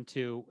going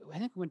to. I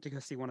think we went to go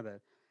see one of the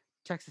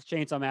Texas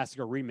Chainsaw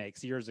Massacre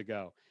remakes years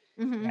ago,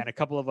 Mhm. and a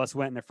couple of us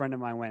went, and a friend of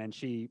mine went,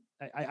 and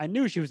I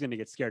knew she was going to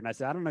get scared, and I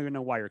said, I don't even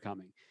know why you're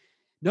coming.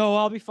 No,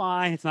 I'll be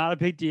fine. It's not a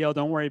big deal.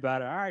 Don't worry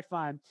about it. All right,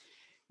 fine.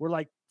 We're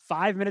like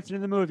 5 minutes into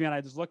the movie, and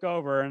I just look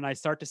over and I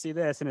start to see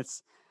this, and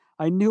it's.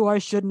 I knew I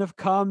shouldn't have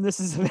come.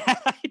 This is a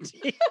bad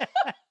idea.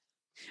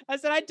 I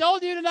said, I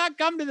told you to not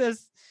come to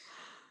this.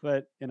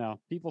 But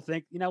people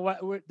think,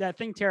 that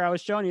thing, Tara, I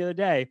was showing you the other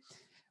day,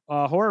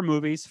 horror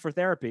movies for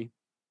therapy,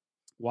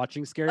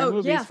 watching scary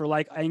movies yeah. for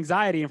like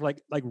anxiety and for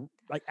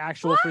like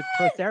actual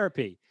for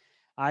therapy.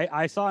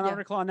 I saw an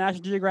article on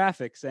National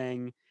Geographic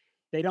saying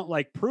they don't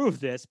like prove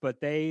this, but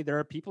there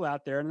are people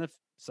out there in the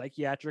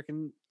psychiatric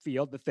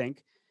field that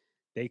think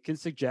they can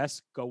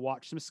suggest go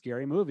watch some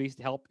scary movies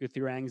to help with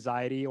your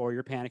anxiety or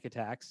your panic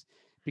attacks,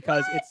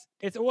 because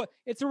it's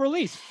a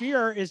release.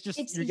 Fear is just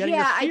you're getting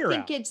your fear I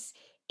think out.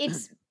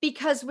 it's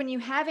because when you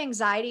have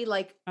anxiety,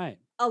 like Right.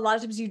 a lot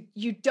of times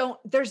you don't,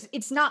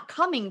 it's not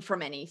coming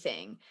from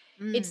anything.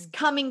 It's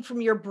coming from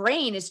your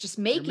brain. It's just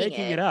making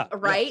it up.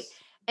 right? Yes.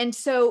 And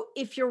so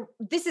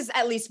this is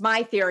at least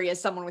my theory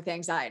as someone with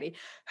anxiety.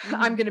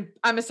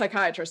 I'm a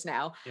psychiatrist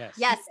now.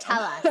 Yes,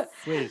 tell us.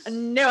 Please.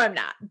 No, I'm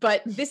not.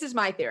 But this is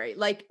my theory.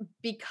 Like,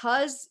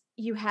 because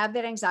you have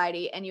that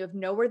anxiety and you have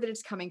nowhere that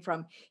it's coming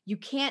from, you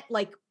can't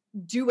like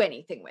do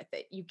anything with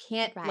it. You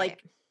can't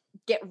like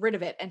get rid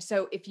of it. And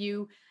so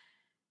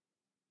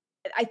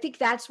I think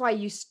that's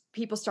why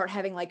people start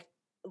having like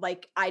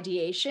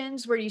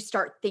ideations where you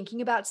start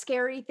thinking about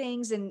scary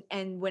things, and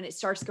when it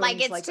starts going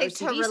like into it's like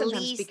to OCD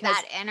release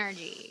that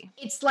energy.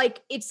 it's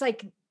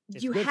like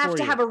you have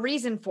to have a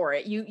reason for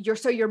it.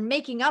 You're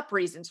making up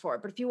reasons for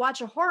it. But if you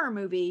watch a horror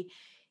movie,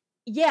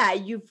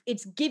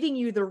 it's giving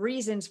you the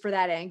reasons for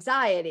that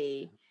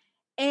anxiety,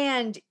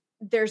 and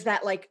there's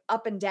that like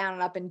up and down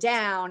and up and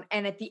down,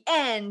 and at the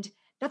end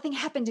nothing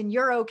happened and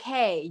you're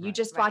okay. You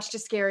just watched a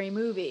scary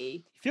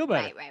movie. Feel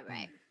better.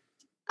 Right.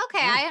 Okay,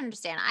 I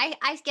understand.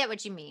 I get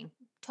what you mean.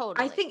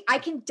 Totally. I think I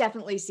can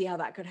definitely see how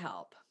that could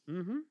help.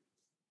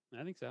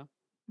 I think so.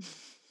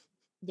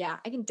 Yeah,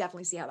 I can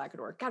definitely see how that could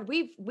work. God,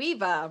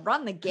 we've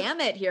run the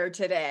gamut here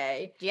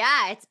today.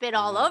 Yeah, it's been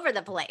all over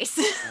the place.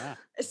 Yeah.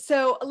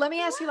 So let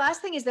me ask you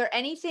last thing. Is there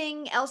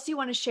anything else you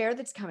want to share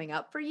that's coming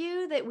up for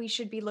you that we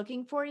should be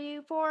looking for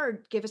you for?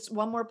 Or give us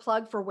one more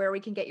plug for where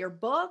we can get your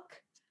book.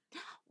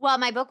 Well,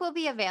 my book will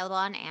be available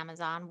on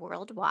Amazon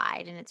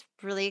worldwide, and it's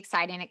really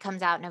exciting. It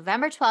comes out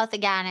November 12th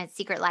again. It's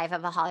Secret Life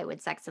of a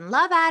Hollywood Sex and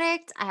Love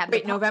Addict. I have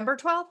November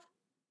 12th?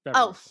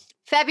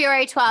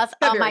 February 12th.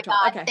 Oh my 12th.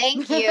 God. Okay.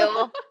 Thank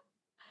you.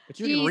 But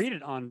you can read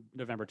it on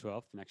November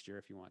 12th next year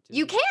if you want to.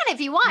 You can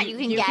if you want.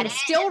 You can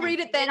still read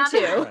it then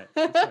too.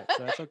 That's right.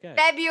 So that's okay.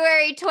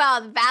 February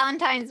 12th,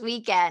 Valentine's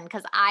weekend,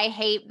 because I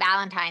hate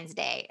Valentine's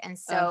Day, and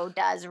so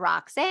does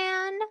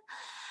Roxanne.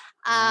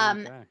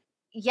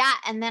 Yeah,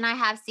 and then I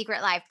have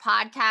Secret Life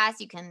podcast.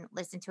 You can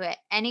listen to it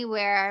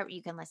anywhere.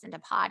 You can listen to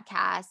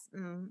podcasts.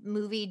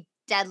 Movie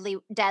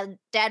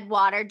Dead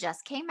Water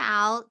just came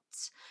out.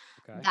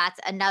 Okay. That's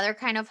another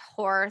kind of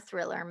horror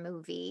thriller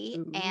movie.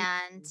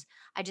 And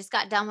I just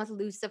got done with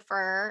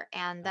Lucifer.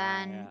 And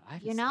then,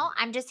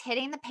 I'm just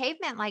hitting the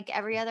pavement like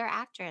every other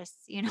actress,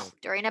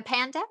 during a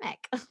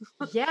pandemic.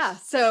 Yeah.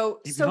 So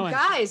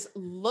guys,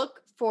 look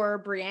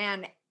for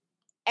Brianne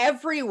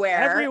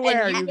everywhere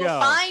and you go. Will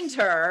find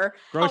her.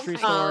 Grocery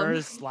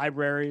stores,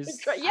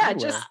 libraries. Yeah,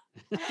 everywhere.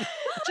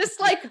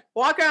 just like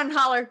walk around and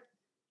holler,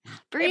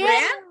 Brianne.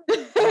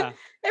 Hey,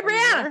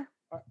 Brianne.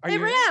 Hey,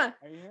 Brianne.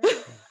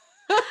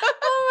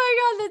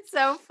 Oh my God, that's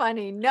so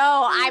funny.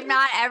 No, I'm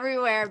not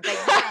everywhere, but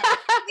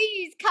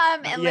please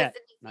come and listen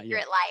to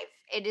Secret Life.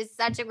 It is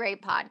such a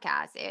great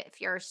podcast.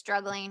 If you're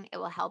struggling, it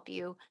will help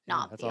you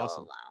not feel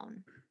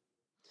alone.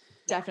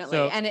 Definitely.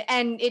 So,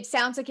 and it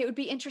sounds like it would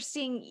be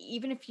interesting,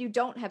 even if you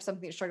don't have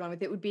something you're struggling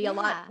with, it would be a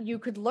lot, you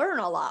could learn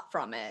a lot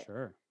from it.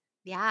 Sure.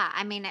 Yeah.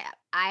 I mean,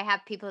 I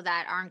have people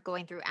that aren't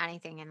going through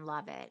anything and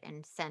love it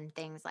and send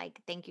things like,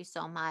 thank you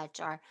so much.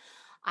 Or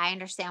I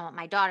understand what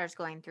my daughter's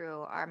going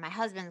through, or my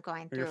husband's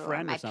going through,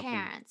 or my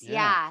parents.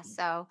 Yeah.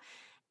 So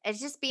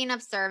it's just being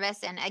of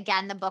service. And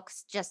again, the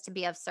book's just to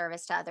be of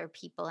service to other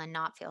people and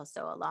not feel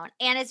so alone.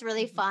 And it's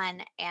really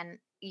fun. And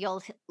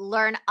you'll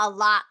learn a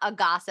lot of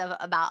gossip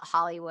about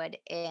Hollywood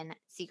in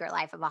Secret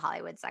Life of a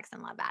Hollywood Sex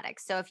and Love Addict.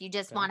 So if you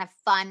just want a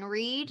fun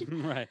read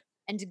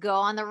and to go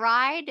on the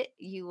ride,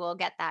 you will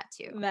get that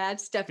too.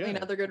 That's definitely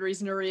another good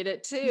reason to read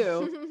it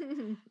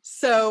too.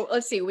 So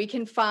let's see, we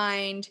can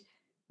find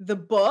the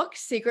book,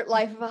 Secret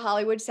Life of a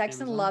Hollywood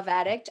Sex and Love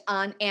Addict,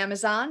 on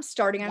Amazon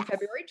starting on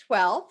February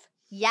 12th.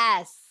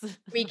 Yes.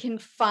 We can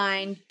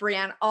find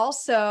Brianne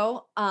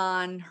also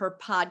on her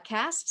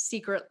podcast,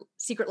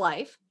 Secret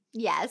Life.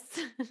 Yes.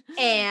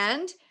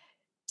 And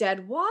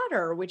Dead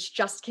Water, which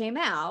just came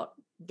out.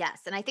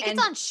 Yes. And I think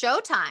it's on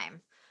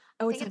Showtime.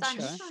 Oh, it's on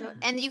Showtime.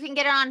 And you can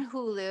get it on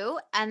Hulu.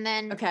 And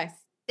then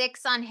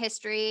 6 on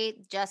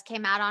History just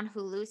came out on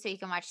Hulu. So you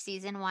can watch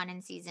season 1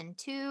 and season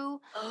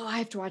 2. Oh, I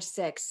have to watch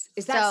 6.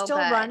 Is that still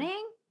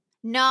running?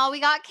 No,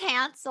 we got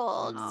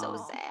canceled.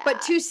 So sad.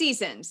 But 2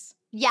 seasons.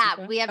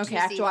 Yeah, we have 2 seasons.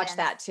 I have to watch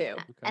that too.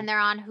 And they're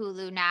on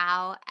Hulu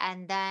now.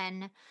 And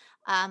then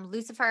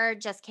Lucifer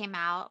just came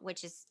out,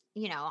 which is,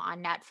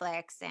 on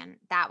Netflix. And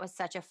that was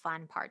such a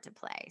fun part to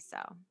play. So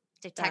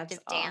Detective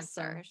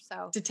Dancer.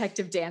 Awesome.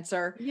 Detective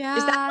Dancer. Yeah.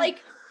 Is that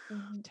like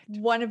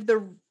one of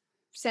the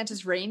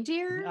Santa's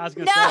reindeer? I was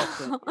going to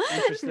say,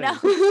 interesting. No.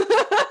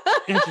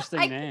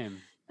 Interesting name.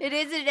 It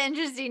is an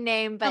interesting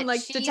name, but I'm like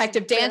she's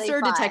Detective really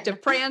Dancer, fun.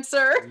 Detective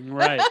Prancer.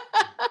 Right.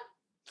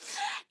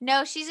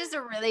 No, she's just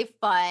a really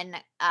fun.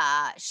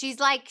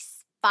 She's like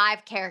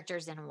 5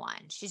 characters in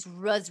one.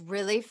 Was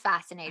really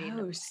fascinating.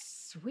 Oh,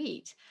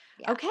 sweet.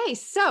 Yeah. Okay,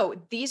 so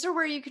these are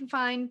where you can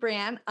find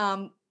Brianne.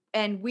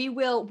 And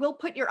we'll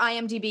put your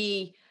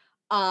IMDb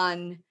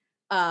on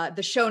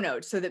the show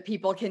notes so that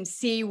people can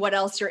see what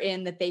else you're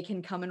in, that they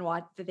can come and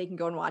watch, that they can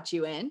go and watch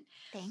you in.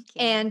 Thank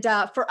you. And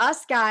for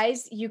us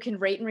guys, you can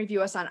rate and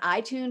review us on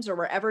iTunes or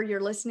wherever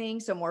you're listening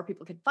so more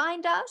people can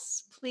find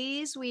us.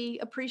 Please, we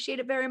appreciate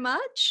it very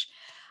much.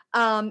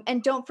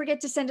 And don't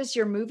forget to send us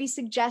your movie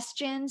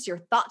suggestions, your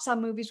thoughts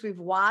on movies we've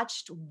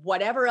watched,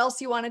 whatever else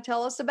you want to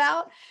tell us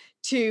about,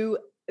 to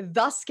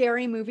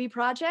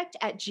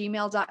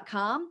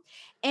thescarymovieproject@gmail.com.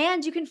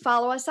 And you can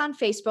follow us on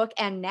Facebook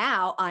and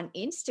now on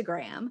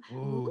Instagram.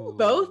 Ooh.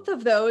 Both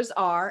of those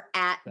are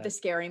at The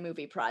Scary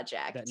Movie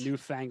Project. That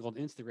newfangled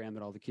Instagram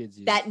that all the kids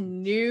use. That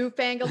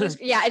newfangled,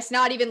 yeah, it's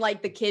not even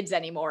like the kids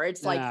anymore.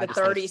 It's like the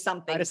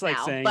 30-somethings I just like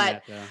now. saying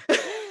But that,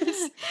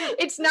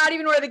 it's not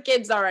even where the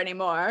kids are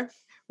anymore.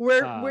 We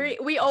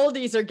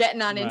oldies are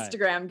getting on Right.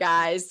 Instagram,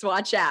 guys.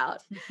 Watch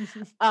out.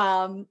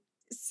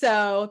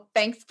 So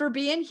thanks for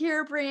being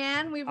here,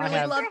 Brianne. We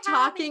really love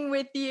talking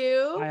with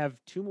you. I have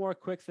 2 more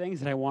quick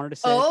things that I wanted to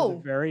say at the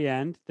very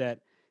end.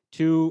 That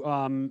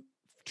 2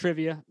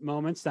 trivia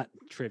moments, not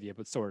trivia,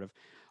 but sort of.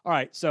 All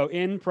right. So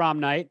in Prom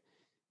Night,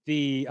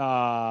 the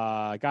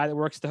guy that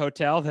works at the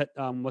hotel that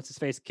what's his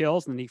face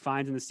kills and then he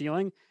finds in the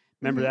ceiling.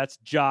 Remember, that's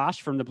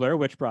Josh from the Blair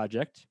Witch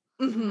Project.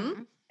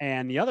 Mm-hmm.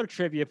 And the other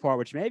trivia part,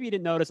 which maybe you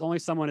didn't notice, only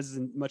someone as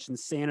much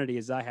insanity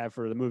as I have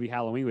for the movie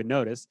Halloween would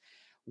notice.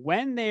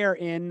 When they are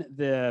in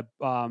the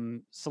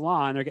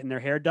salon, they're getting their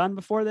hair done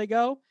before they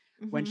go.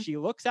 When she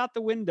looks out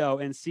the window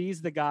and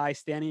sees the guy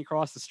standing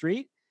across the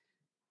street,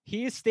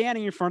 he is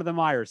standing in front of the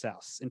Myers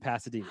house in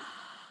Pasadena.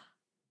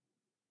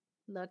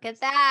 Look at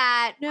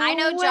that. No I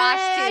know way. Josh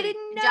I too.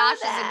 didn't know Josh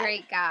that. is a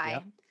great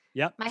guy.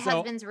 Yep. My So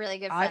husband's really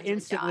good I friends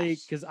instantly, with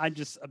Josh. because I'm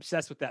just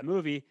obsessed with that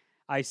movie,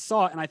 I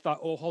saw it and I thought,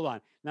 oh, hold on.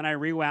 Then I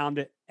rewound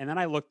it and then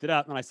I looked it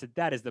up and I said,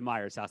 that is the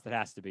Myers house. That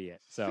has to be it.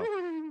 So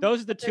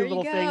those are the 2 There you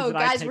little go. things that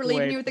I Guys, take we're away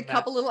leaving you with a from that.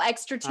 couple little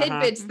extra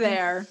tidbits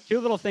there. 2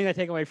 little things I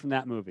take away from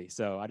that movie.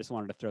 So I just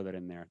wanted to throw that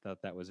in there. I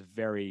thought that was I love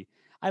Very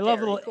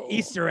little cool.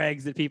 Easter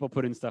eggs that people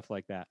put in stuff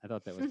like that. I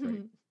thought that was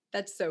great.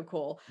 That's so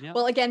cool. Yep.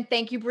 Well, again,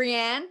 thank you,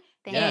 Brianne.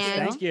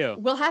 Thank you.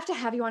 We'll have to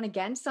have you on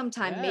again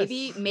sometime.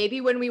 Yes.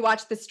 Maybe when we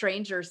watch The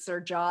Strangers or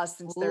Jaws,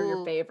 since they're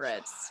your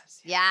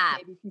favorites. Yeah.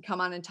 Maybe you can come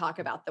on and talk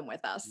about them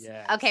with us.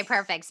 Yes. Okay,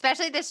 perfect.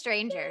 Especially the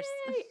strangers.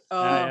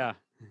 Oh, Yeah.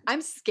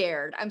 I'm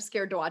scared. I'm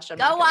scared to watch them.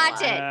 Go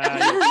watch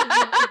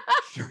it.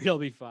 Sure, you'll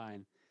be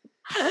fine.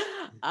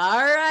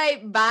 All right.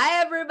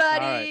 Bye,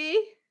 everybody.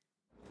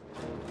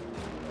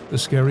 The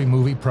Scary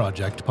Movie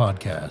Project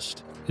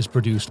podcast is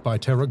produced by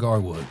Tara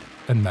Garwood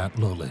and Matt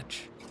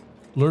Lolich.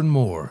 Learn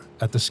more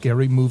at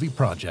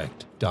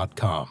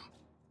thescarymovieproject.com.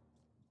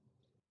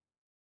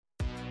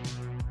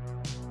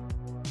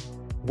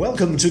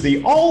 Welcome to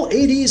the All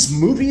 80s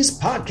Movies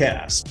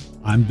Podcast.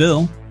 I'm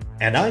Bill.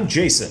 And I'm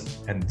Jason.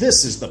 And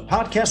this is the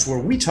podcast where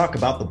we talk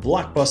about the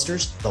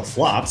blockbusters, the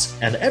flops,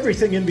 and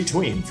everything in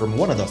between from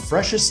one of the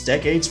freshest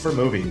decades for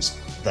movies,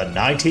 the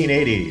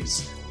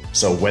 1980s.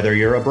 So whether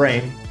you're a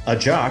brain, a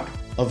jock,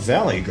 a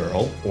valley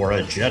girl, or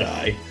a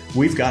Jedi,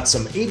 we've got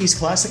some 80s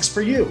classics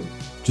for you.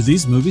 Do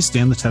these movies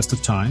stand the test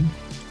of time?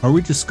 Are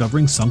we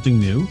discovering something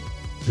new?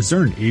 Is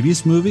there an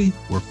 80s movie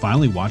we're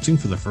finally watching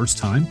for the first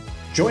time?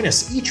 Join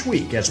us each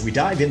week as we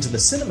dive into the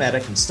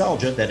cinematic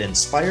nostalgia that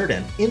inspired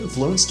and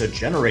influenced a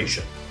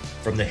generation.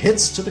 From the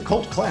hits to the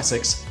cult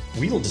classics,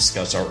 we'll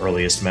discuss our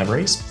earliest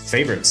memories,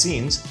 favorite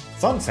scenes,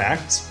 fun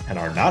facts, and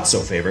our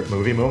not-so-favorite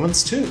movie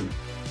moments too.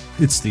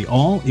 It's the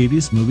All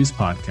 80s Movies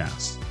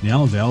Podcast,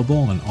 now available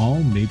on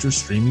all major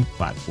streaming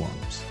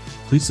platforms.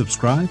 Please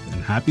subscribe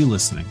and happy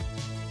listening.